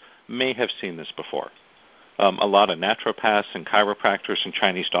listeners may have seen this before. A lot of naturopaths and chiropractors and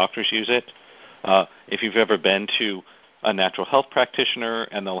Chinese doctors use it. If you've ever been to a natural health practitioner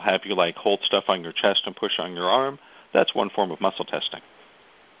and they'll have you hold stuff on your chest and push on your arm, that's one form of muscle testing.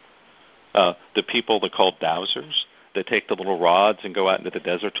 The people that call dowsers, that take the little rods and go out into the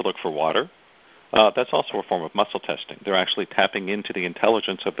desert to look for water, that's also a form of muscle testing. They're actually tapping into the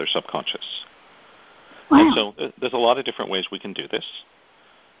intelligence of their subconscious. Wow. And so there's a lot of different ways we can do this.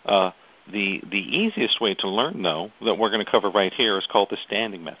 The easiest way to learn, though, that we're going to cover right here is called the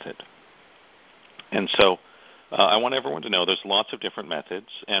standing method. And so I want everyone to know there's lots of different methods,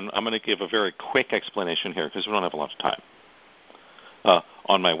 and I'm going to give a very quick explanation here because we don't have a lot of time.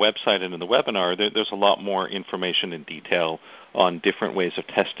 On my website and in the webinar, there's a lot more information in detail on different ways of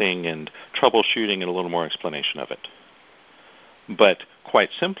testing and troubleshooting and a little more explanation of it. But quite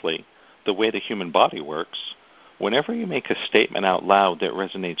simply, the way the human body works, whenever you make a statement out loud that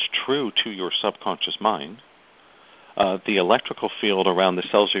resonates true to your subconscious mind, the electrical field around the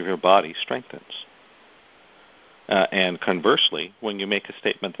cells of your body strengthens. And conversely, when you make a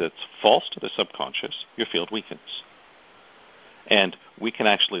statement that's false to the subconscious, your field weakens. And we can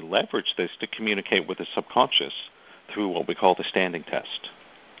actually leverage this to communicate with the subconscious through what we call the standing test.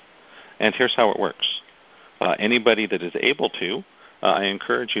 And here's how it works. Anybody that is able to, I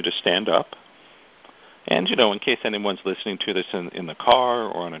encourage you to stand up. And, in case anyone's listening to this in the car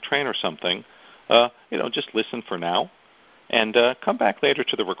or on a train or something, just listen for now. And come back later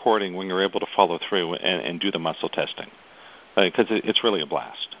to the recording when you're able to follow through and do the muscle testing, because it's really a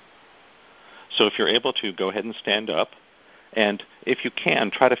blast. So if you're able to, go ahead and stand up. And if you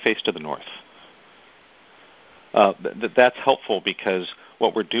can, try to face to the north. That's helpful because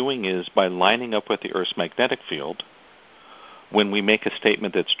what we're doing is by lining up with the Earth's magnetic field, when we make a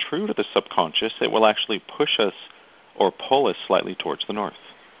statement that's true to the subconscious, it will actually push us or pull us slightly towards the north.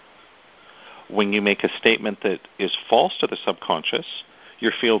 When you make a statement that is false to the subconscious,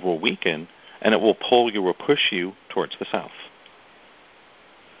 your field will weaken and it will pull you or push you towards the south.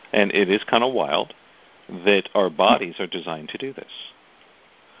 And it is kind of wild that our bodies are designed to do this.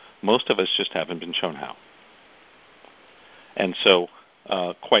 Most of us just haven't been shown how. And so,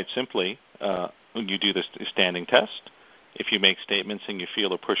 quite simply, when you do this standing test, if you make statements and you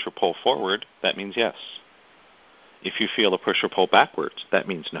feel a push or pull forward, that means yes. If you feel a push or pull backwards, that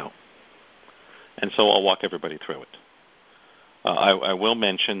means no. And so I'll walk everybody through it. I will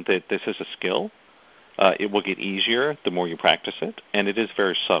mention that this is a skill. It will get easier the more you practice it, and it is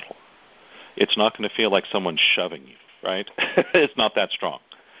very subtle. It's not going to feel like someone's shoving you, right? It's not that strong.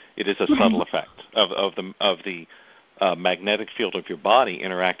 It is a subtle effect of the magnetic field of your body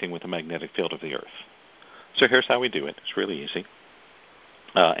interacting with the magnetic field of the Earth. So here's how we do it. It's really easy.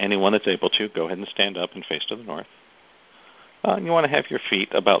 Anyone that's able to, go ahead and stand up and face to the north. You want to have your feet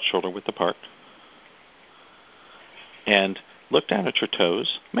about shoulder width apart. And look down at your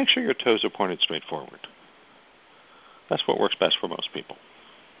toes. Make sure your toes are pointed straight forward. That's what works best for most people.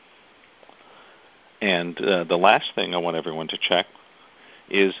 And the last thing I want everyone to check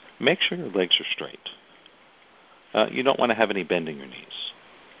is make sure your legs are straight. You don't want to have any bend in your knees.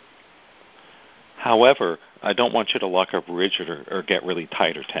 However, I don't want you to lock up rigid or get really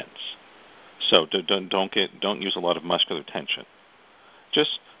tight or tense. So don't use a lot of muscular tension.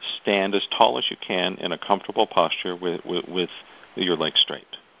 Just stand as tall as you can in a comfortable posture with your legs straight.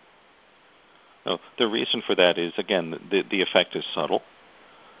 Now, the reason for that is, again, the effect is subtle.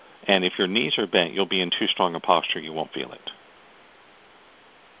 And if your knees are bent, you'll be in too strong a posture, you won't feel it.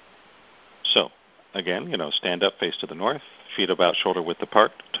 So, again, stand up, face to the north, feet about shoulder width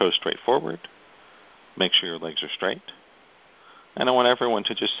apart, toes straight forward. Make sure your legs are straight. And I want everyone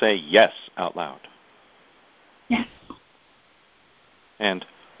to just say yes out loud. Yes. And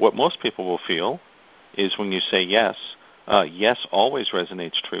what most people will feel is when you say yes, yes always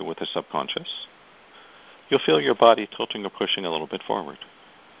resonates true with the subconscious. You'll feel your body tilting or pushing a little bit forward.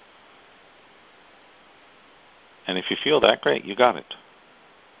 And if you feel that, great, you got it.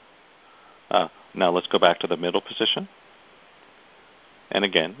 Now let's go back to the middle position. And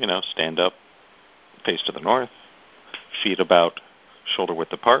again, stand up, face to the north, feet about shoulder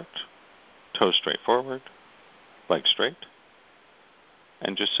width apart, toes straight forward, legs straight,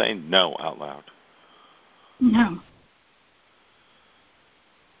 and just say no out loud. No.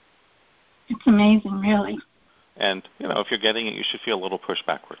 It's amazing, really. And, if you're getting it, you should feel a little push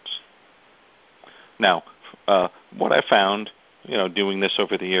backwards. Now, what I found, doing this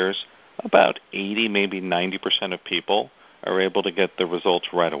over the years, about 80, maybe 90% of people are able to get the results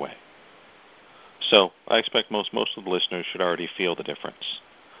right away. So I expect most of the listeners should already feel the difference.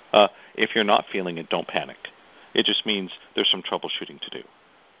 If you're not feeling it, don't panic. It just means there's some troubleshooting to do.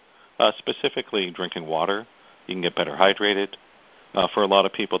 Specifically, drinking water, you can get better hydrated. For a lot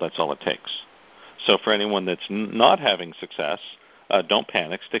of people, that's all it takes. So for anyone that's not having success, don't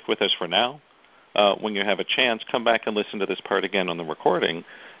panic. Stick with us for now. When you have a chance, come back and listen to this part again on the recording,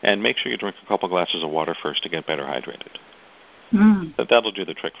 and make sure you drink a couple glasses of water first to get better hydrated. But that'll do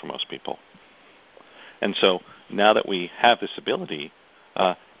the trick for most people. And so now that we have this ability,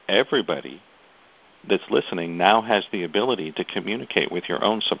 everybody that's listening now has the ability to communicate with your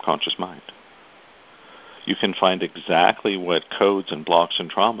own subconscious mind. You can find exactly what codes and blocks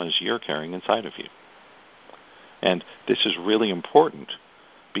and traumas you're carrying inside of you. And this is really important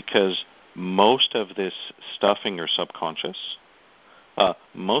because most of this stuff in your subconscious,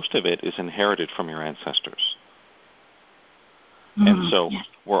 most of it is inherited from your ancestors. And so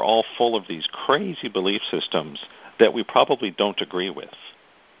we're all full of these crazy belief systems that we probably don't agree with,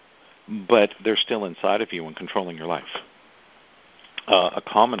 but they're still inside of you and controlling your life. A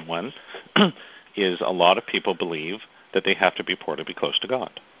common one is a lot of people believe that they have to be poor to be close to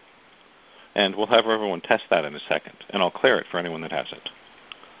God. And we'll have everyone test that in a second, and I'll clear it for anyone that has it.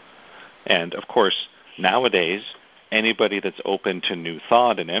 And, of course, nowadays, anybody that's open to new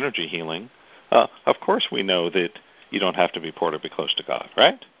thought and energy healing, of course we know that you don't have to be poor to be close to God,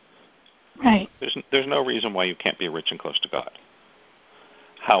 right? Right. There's no reason why you can't be rich and close to God.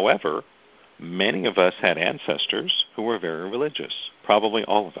 However, many of us had ancestors who were very religious, probably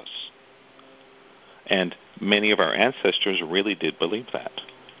all of us. And many of our ancestors really did believe that.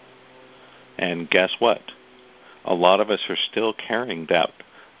 And guess what? A lot of us are still carrying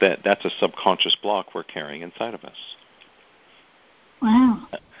that's a subconscious block we're carrying inside of us. Wow.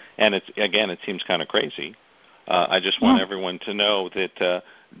 And it seems kind of crazy. I just want everyone to know that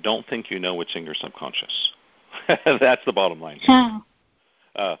don't think you know what's in your subconscious. That's the bottom line.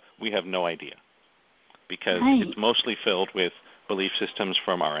 We have no idea because it's mostly filled with belief systems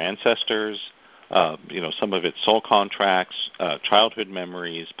from our ancestors, some of it's soul contracts, childhood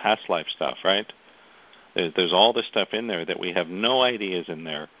memories, past life stuff, right? There's all this stuff in there that we have no idea is in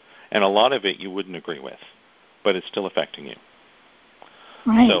there, and a lot of it you wouldn't agree with, but it's still affecting you.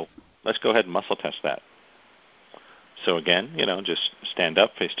 Right. So let's go ahead and muscle test that. So again, just stand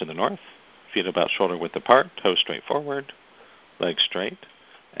up, face to the north, feet about shoulder width apart, toes straight forward, legs straight,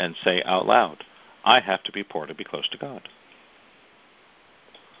 and say out loud, I have to be poor to be close to God.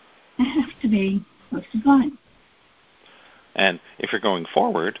 I have to be close to God. And if you're going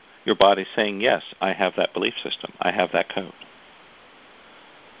forward, your body's saying, yes, I have that belief system. I have that code.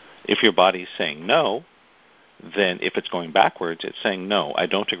 If your body's saying no, then if it's going backwards, it's saying, no, I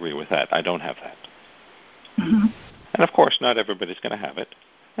don't agree with that. I don't have that. Mm-hmm. And, of course, not everybody's going to have it.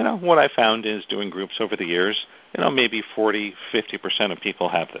 What I found is doing groups over the years, maybe 40, 50% of people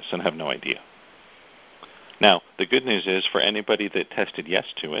have this and have no idea. Now, the good news is for anybody that tested yes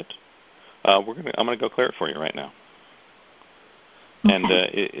to it, I'm going to go clear it for you right now. Okay. And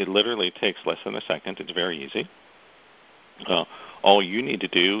it literally takes less than a second. It's very easy. All you need to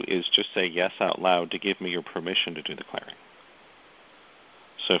do is just say yes out loud to give me your permission to do the clearing.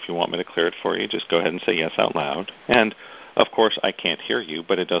 So if you want me to clear it for you, just go ahead and say yes out loud. And, of course, I can't hear you,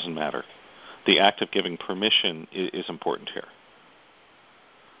 but it doesn't matter. The act of giving permission is important here.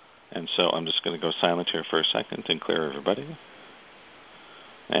 And so I'm just going to go silent here for a second and clear everybody.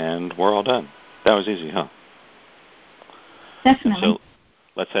 And we're all done. That was easy, huh? Definitely. So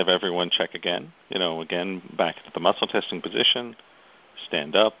let's have everyone check again. Again, back to the muscle testing position.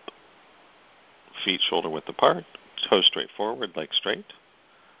 Stand up. Feet shoulder width apart. Toes straight forward, legs straight.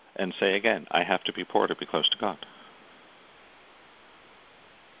 And say again, I have to be poor to be close to God.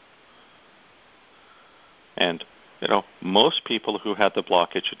 And, most people who had the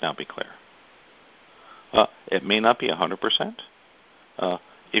blockage should now be clear. It may not be 100%.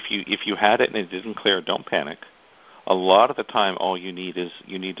 If you had it and it didn't clear, don't panic. A lot of the time, all you need is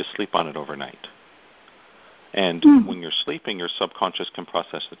to sleep on it overnight. And when you're sleeping, your subconscious can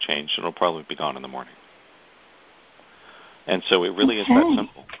process the change, and it'll probably be gone in the morning. And so it really is that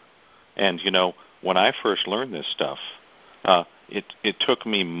simple. And, when I first learned this stuff, it took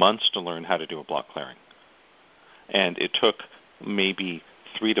me months to learn how to do a block clearing. And it took maybe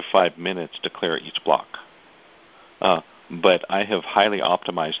 3 to 5 minutes to clear each block. But I have highly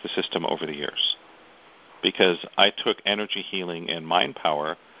optimized the system over the years because I took energy healing and mind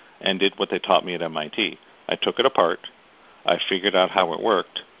power and did what they taught me at MIT. I took it apart, I figured out how it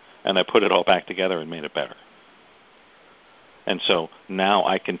worked, and I put it all back together and made it better. And so now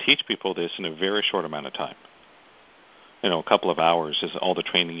I can teach people this in a very short amount of time. A couple of hours is all the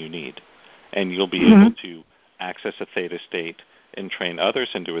training you need. And you'll be able to access a theta state and train others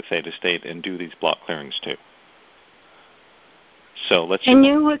into a theta state and do these block clearings too. So Can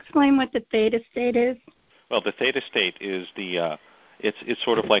you explain what the theta state is? Well, the theta state is it's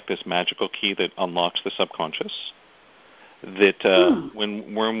sort of like this magical key that unlocks the subconscious. That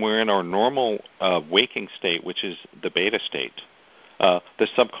when we're in our normal waking state, which is the beta state, the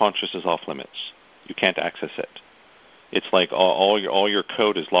subconscious is off limits. You can't access it. It's like all your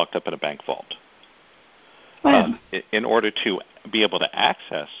code is locked up in a bank vault. Wow. In order to be able to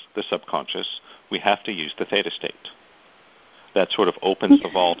access the subconscious, we have to use the theta state. That sort of opens the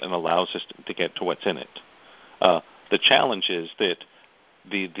vault and allows us to get to what's in it. The challenge is that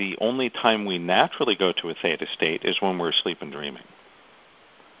the only time we naturally go to a theta state is when we're asleep and dreaming.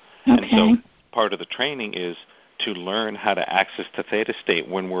 Okay. And so part of the training is to learn how to access the theta state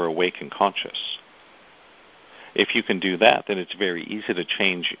when we're awake and conscious. If you can do that, then it's very easy to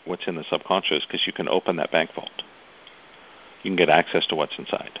change what's in the subconscious because you can open that bank vault. You can get access to what's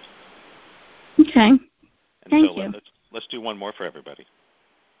inside. Okay. Thank you. Let's do one more for everybody.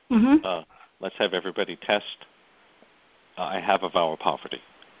 Mm-hmm. Let's have everybody test. I have a vow of poverty.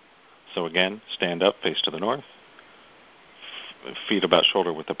 So again, stand up, face to the north, feet about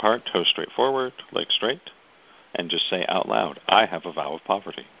shoulder width apart, toes straight forward, legs straight, and just say out loud, I have a vow of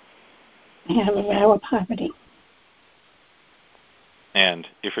poverty. I have a vow of poverty. And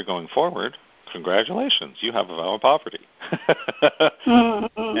if you're going forward, congratulations, you have a vow of poverty.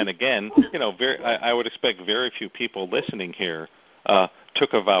 And again, I would expect very few people listening here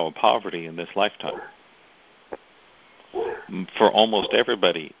took a vow of poverty in this lifetime. For almost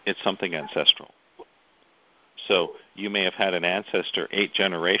everybody, it's something ancestral. So you may have had an ancestor 8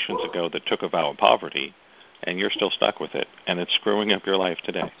 generations ago that took a vow of poverty, and you're still stuck with it, and it's screwing up your life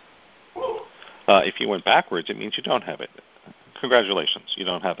today. If you went backwards, it means you don't have it. Congratulations, you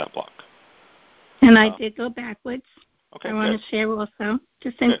don't have that block. And I did go backwards. Okay, I want to share also,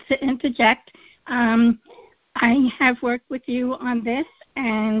 just to interject. I have worked with you on this,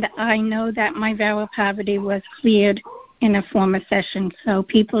 and I know that my vow of poverty was cleared in a former session. So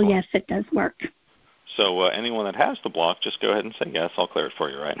people, yes, it does work. So anyone that has the block, just go ahead and say, yes, I'll clear it for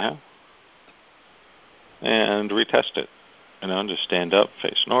you right now. And retest it. Just stand up,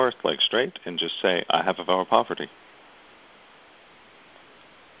 face north, legs straight, and just say, I have a vow of poverty.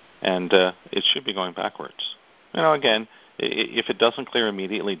 And it should be going backwards. Again, if it doesn't clear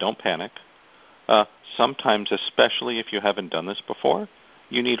immediately, don't panic. Sometimes, especially if you haven't done this before,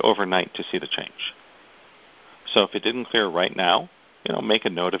 you need overnight to see the change. So if it didn't clear right now, make a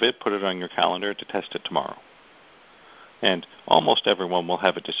note of it, put it on your calendar to test it tomorrow. And almost everyone will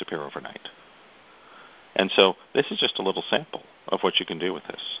have it disappear overnight. And so this is just a little sample of what you can do with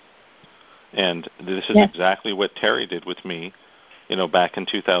this. And this is exactly what Terry did with me, back in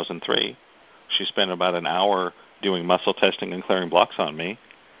 2003. She spent about an hour doing muscle testing and clearing blocks on me,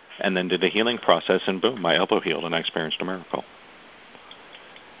 and then did a healing process, and boom, my elbow healed, and I experienced a miracle.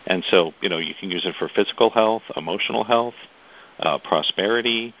 And so, you can use it for physical health, emotional health,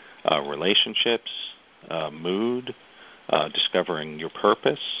 prosperity, relationships, mood, discovering your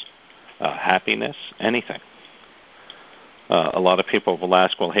purpose, happiness, anything. A lot of people will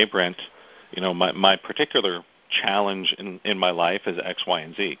ask, well, hey, Brent, my particular challenge in my life is X, Y,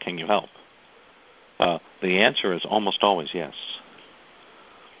 and Z. Can you help? The answer is almost always yes.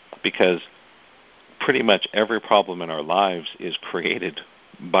 Because pretty much every problem in our lives is created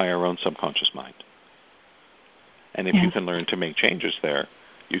by our own subconscious mind. And if you can learn to make changes there,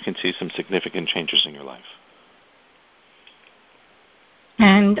 you can see some significant changes in your life.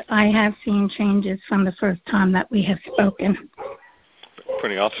 And I have seen changes from the first time that we have spoken.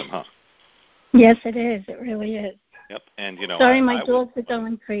 Pretty awesome, huh? Yes, it is. It really is. Yep. And Sorry, my dogs are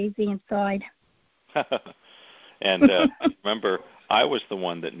going crazy inside. And remember, I was the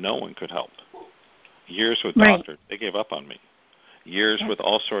one that no one could help. Years with doctors, they gave up on me. Years with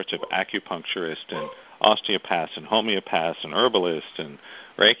all sorts of acupuncturists and osteopaths and homeopaths and herbalists and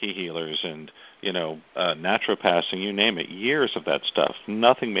Reiki healers and, naturopaths and you name it. Years of that stuff.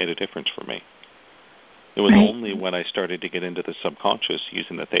 Nothing made a difference for me. It was only when I started to get into the subconscious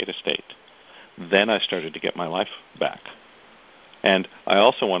using the theta state. Then I started to get my life back. And I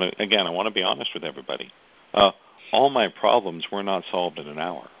also want to be honest with everybody. all my problems were not solved in an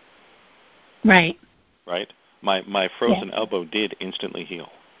hour. Right. Right? My frozen elbow did instantly heal.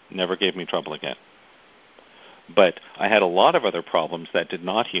 Never gave me trouble again. But I had a lot of other problems that did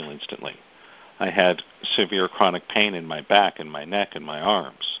not heal instantly. I had severe chronic pain in my back, in my neck, in my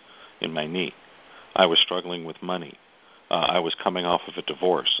arms, in my knee. I was struggling with money. I was coming off of a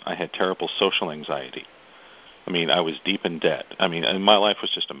divorce. I had terrible social anxiety. I mean, I was deep in debt. I mean, and my life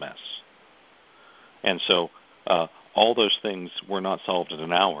was just a mess. And so all those things were not solved in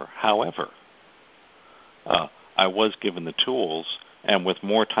an hour. However, I was given the tools, and with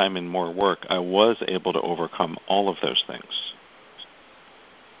more time and more work, I was able to overcome all of those things.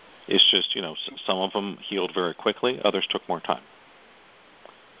 It's just, some of them healed very quickly, others took more time.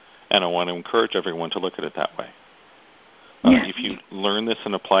 And I want to encourage everyone to look at it that way. If you learn this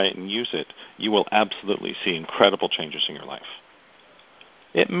and apply it and use it, you will absolutely see incredible changes in your life.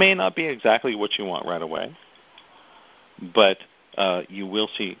 It may not be exactly what you want right away, but you will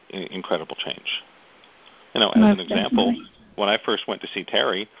see incredible change. As an example, when I first went to see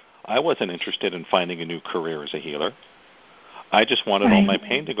Terry, I wasn't interested in finding a new career as a healer. I just wanted all my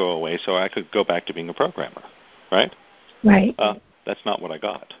pain to go away so I could go back to being a programmer, right? Right. That's not what I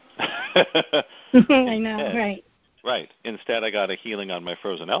got. I know, right. Right. Instead, I got a healing on my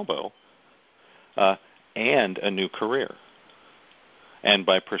frozen elbow and a new career. And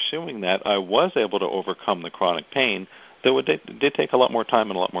by pursuing that, I was able to overcome the chronic pain, though it did take a lot more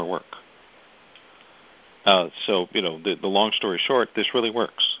time and a lot more work. So, the long story short, this really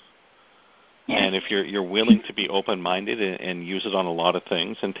works. And if you're willing to be open-minded and use it on a lot of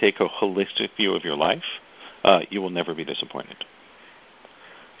things and take a holistic view of your life, you will never be disappointed.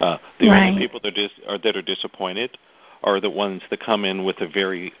 The only people that are disappointed are the ones that come in with a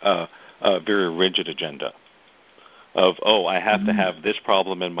very rigid agenda of, I have to have this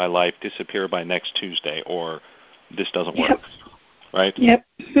problem in my life disappear by next Tuesday, or this doesn't work. Right? Yep.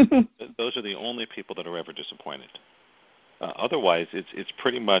 Those are the only people that are ever disappointed. Otherwise, it's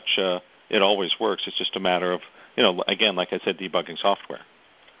pretty much it always works. It's just a matter of, again, like I said, debugging software.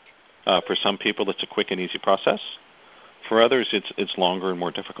 For some people, it's a quick and easy process. For others, it's longer and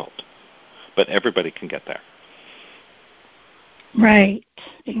more difficult. But everybody can get there. Right.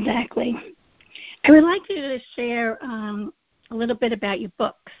 Exactly. I would like you to share a little bit about your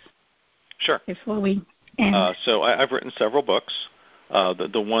books. Sure. Before we end. So I've written several books.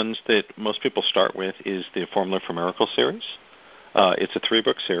 The ones that most people start with is the Formula for Miracles series. It's a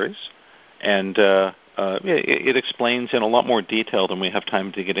 3-book series, and it explains in a lot more detail than we have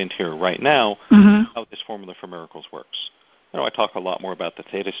time to get into here right now how this Formula for Miracles works. I talk a lot more about the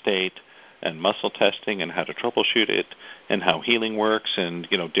theta state and muscle testing and how to troubleshoot it and how healing works and,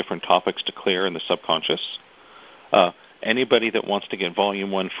 different topics to clear in the subconscious. Anybody that wants to get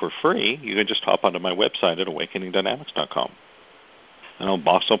Volume 1 for free, you can just hop onto my website at awakeningdynamics.com. A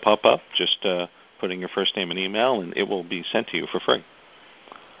box will pop up, just put in your first name and email, and it will be sent to you for free.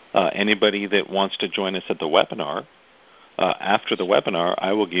 Anybody that wants to join us at the webinar, after the webinar,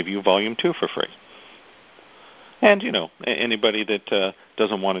 I will give you Volume 2 for free. And, anybody that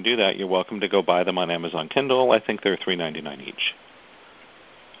doesn't want to do that, you're welcome to go buy them on Amazon Kindle. I think they're $3.99 each.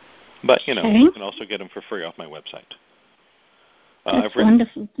 But, you can also get them for free off my website. I've written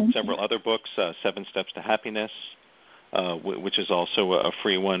several other books, 7 Steps to Happiness, which is also a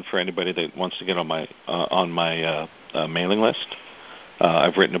free one for anybody that wants to get on my mailing list.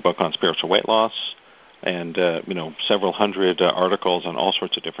 I've written a book on spiritual weight loss, and several hundred articles on all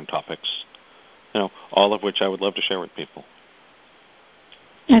sorts of different topics. All of which I would love to share with people.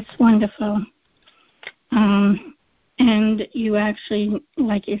 That's wonderful. And you actually,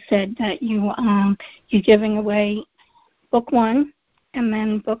 like you said, that you're giving away book 1 and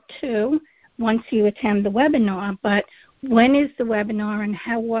then book 2 once you attend the webinar. But when is the webinar and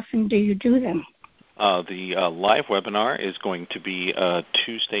how often do you do them? The live webinar is going to be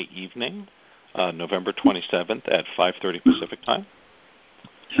Tuesday evening, November 27th at 5:30 Pacific time.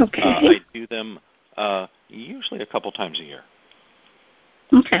 Okay. I do them usually a couple times a year.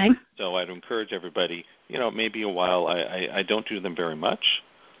 Okay. So I'd encourage everybody, maybe a while. I don't do them very much.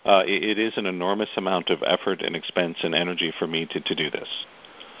 It is an enormous amount of effort and expense and energy for me to do this.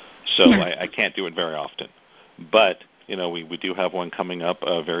 So I can't do it very often. But, we do have one coming up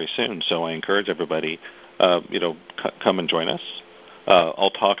very soon. So I encourage everybody, come and join us.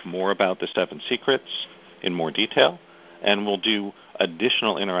 I'll talk more about the 7 secrets in more detail, and we'll do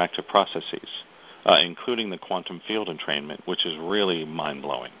additional interactive processes, including the quantum field entrainment, which is really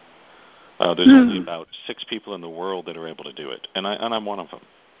mind-blowing. There's only about 6 people in the world that are able to do it, and I'm one of them.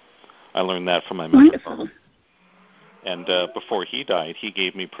 I learned that from my mentor. And before he died, he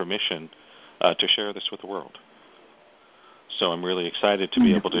gave me permission to share this with the world. So I'm really excited to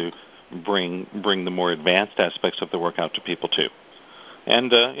be able to bring the more advanced aspects of the work out to people too.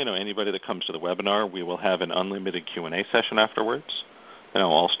 And anybody that comes to the webinar, we will have an unlimited Q&A session afterwards.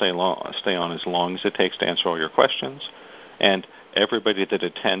 I'll stay on as long as it takes to answer all your questions. And everybody that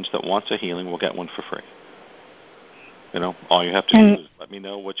attends that wants a healing will get one for free. All you have to do is let me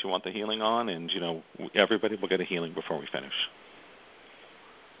know what you want the healing on, and everybody will get a healing before we finish.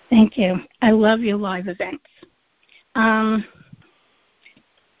 Thank you. I love your live events.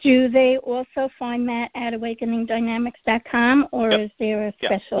 Do they also find that at awakeningdynamics.com, or is there a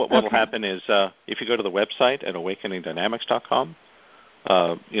special? What will happen is if you go to the website at awakeningdynamics.com,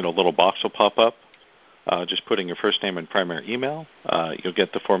 a little box will pop up. Just putting your first name and primary email. You'll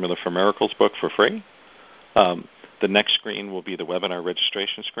get the Formula for Miracles book for free. The next screen will be the webinar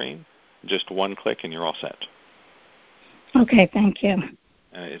registration screen. Just one click and you're all set. Okay, thank you.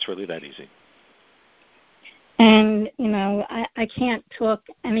 It's really that easy. And, I can't talk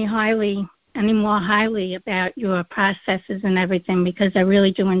any more highly about your processes and everything, because I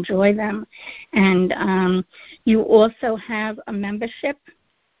really do enjoy them. And you also have a membership?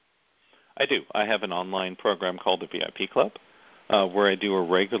 I do. I have an online program called the VIP Club, where I do a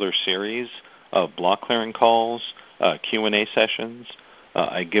regular series of block clearing calls, Q&A sessions.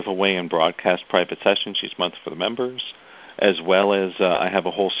 I give away and broadcast private sessions each month for the members, as well as I have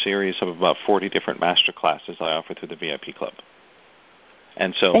a whole series of about 40 different master classes I offer through the VIP Club.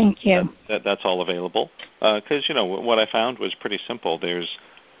 And so thank you. That's all available, because, what I found was pretty simple. There's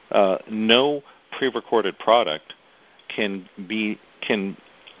no pre-recorded product can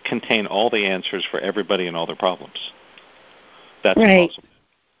contain all the answers for everybody and all their problems. That's impossible.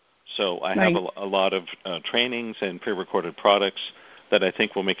 So I have a lot of trainings and pre-recorded products that I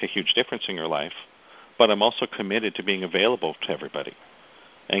think will make a huge difference in your life. But I'm also committed to being available to everybody.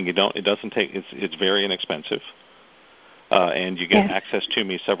 And it's very inexpensive. And you get access to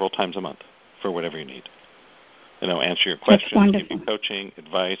me several times a month for whatever you need. Answer your questions, give you coaching,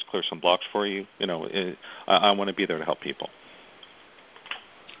 advice, clear some blocks for you. I want to be there to help people.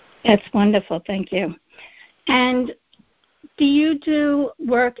 That's wonderful. Thank you. And do you do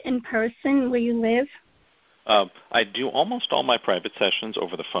work in person where you live? I do almost all my private sessions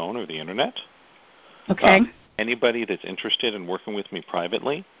over the phone or the internet. Okay. Anybody that's interested in working with me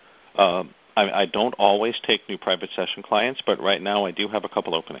privately, I don't always take new private session clients, but right now I do have a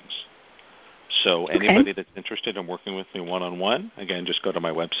couple openings. So anybody that's interested in working with me one-on-one, again, just go to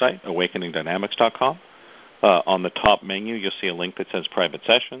my website, awakeningdynamics.com. On the top menu, you'll see a link that says Private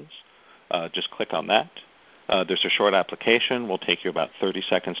Sessions. Just click on that. There's a short application. Will take you about 30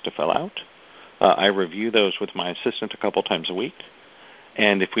 seconds to fill out. I review those with my assistant a couple times a week.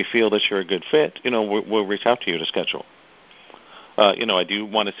 And if we feel that you're a good fit, we'll reach out to you to schedule. I do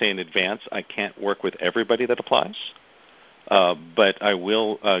want to say in advance, I can't work with everybody that applies, but I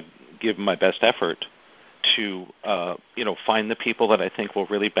will give my best effort to, find the people that I think will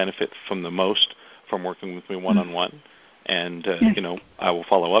really benefit from the most from working with me one-on-one. And, I will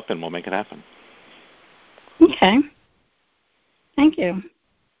follow up and we'll make it happen. Okay. Thank you.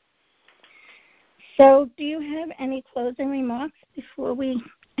 So do you have any closing remarks before we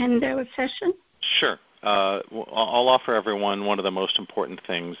end our session? Sure. I'll offer everyone one of the most important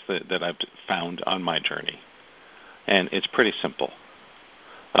things that I've found on my journey. And it's pretty simple.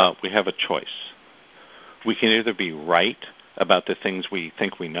 We have a choice. We can either be right about the things we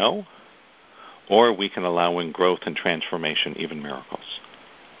think we know, or we can allow in growth and transformation, even miracles.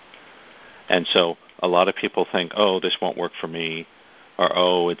 And so a lot of people think, oh, this won't work for me, or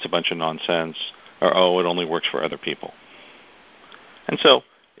oh, it's a bunch of nonsense, or oh, it only works for other people. And so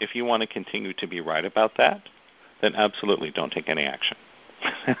if you want to continue to be right about that, then absolutely don't take any action.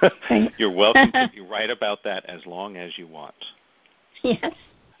 You're welcome to be right about that as long as you want. Yes.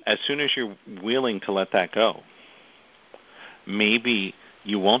 As soon as you're willing to let that go, maybe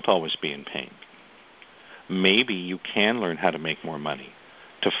you won't always be in pain. Maybe you can learn how to make more money,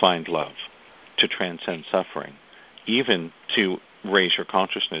 to find love, to transcend suffering, even to raise your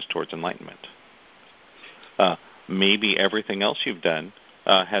consciousness towards enlightenment. Maybe everything else you've done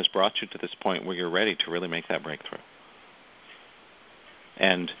has brought you to this point where you're ready to really make that breakthrough.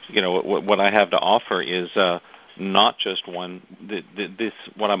 And, what I have to offer is not just one.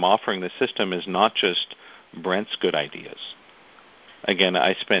 What I'm offering, this system, is not just Brent's good ideas. Again,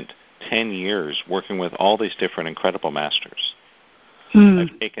 I spent 10 years working with all these different incredible masters.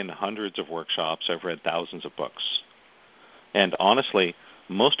 I've taken hundreds of workshops. I've read thousands of books. And honestly,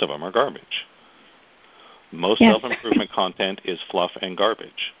 most of them are garbage. Most self-improvement content is fluff and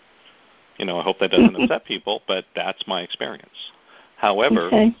garbage. I hope that doesn't upset people, but that's my experience. However,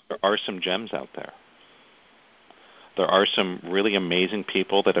 there are some gems out there. There are some really amazing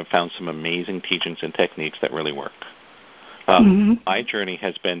people that have found some amazing teachings and techniques that really work. My journey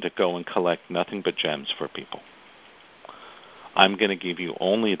has been to go and collect nothing but gems for people. I'm going to give you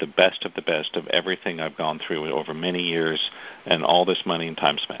only the best of everything I've gone through over many years and all this money and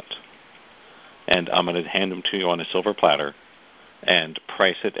time spent. And I'm going to hand them to you on a silver platter and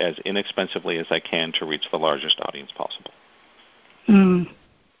price it as inexpensively as I can to reach the largest audience possible.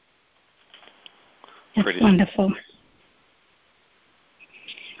 That's wonderful.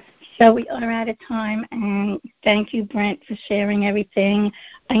 So we are out of time, and thank you, Brent, for sharing everything.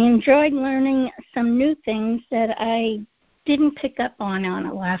 I enjoyed learning some new things that I didn't pick up on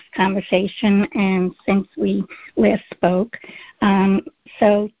our last conversation and since we last spoke.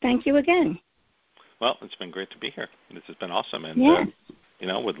 So thank you again. Well, it's been great to be here. This has been awesome. And,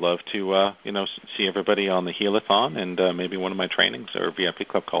 would love to, see everybody on the Healathon and maybe one of my trainings or VIP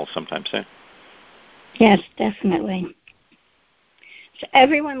Club calls sometime soon. Yes, definitely. To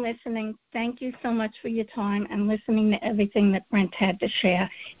everyone listening, thank you so much for your time and listening to everything that Brent had to share.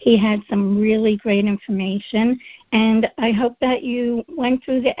 He had some really great information, and I hope that you went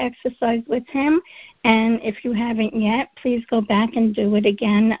through the exercise with him. And if you haven't yet, please go back and do it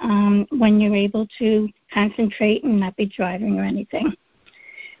again when you're able to concentrate and not be driving or anything.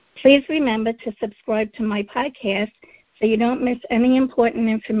 Please remember to subscribe to my podcast so you don't miss any important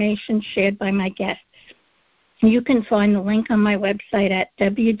information shared by my guests. You can find the link on my website at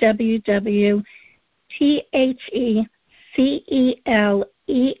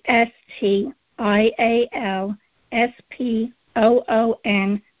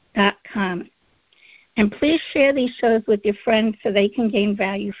And please share these shows with your friends so they can gain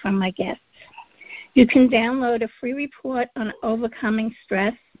value from my guests. You can download a free report on overcoming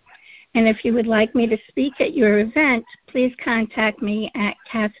stress. And if you would like me to speak at your event, please contact me at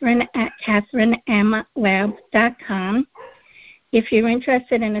Catherine@CatherineMLab.com. If you're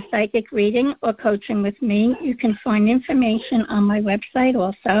interested in a psychic reading or coaching with me, you can find information on my website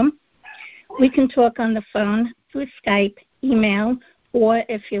also. We can talk on the phone, through Skype, email, or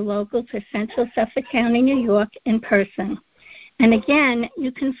if you're local to Central Suffolk County, New York, in person. And again,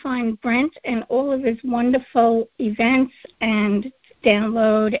 you can find Brent and all of his wonderful events and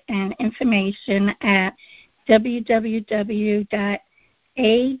download and information at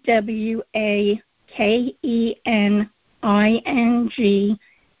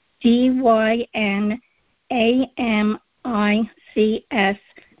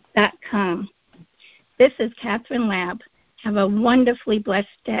This is Catherine Lab. Have a wonderfully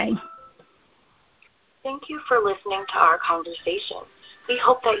blessed day. Thank you for listening to our conversation. We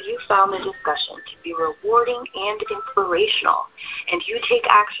hope that you found the discussion to be rewarding and inspirational, and you take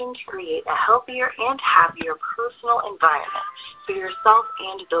action to create a healthier and happier personal environment for yourself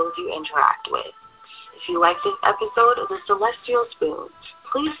and those you interact with. If you like this episode of The Celestial Spoon,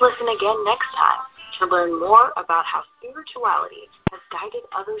 please listen again next time to learn more about how spirituality has guided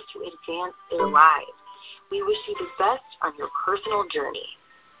others to advance their lives. We wish you the best on your personal journey.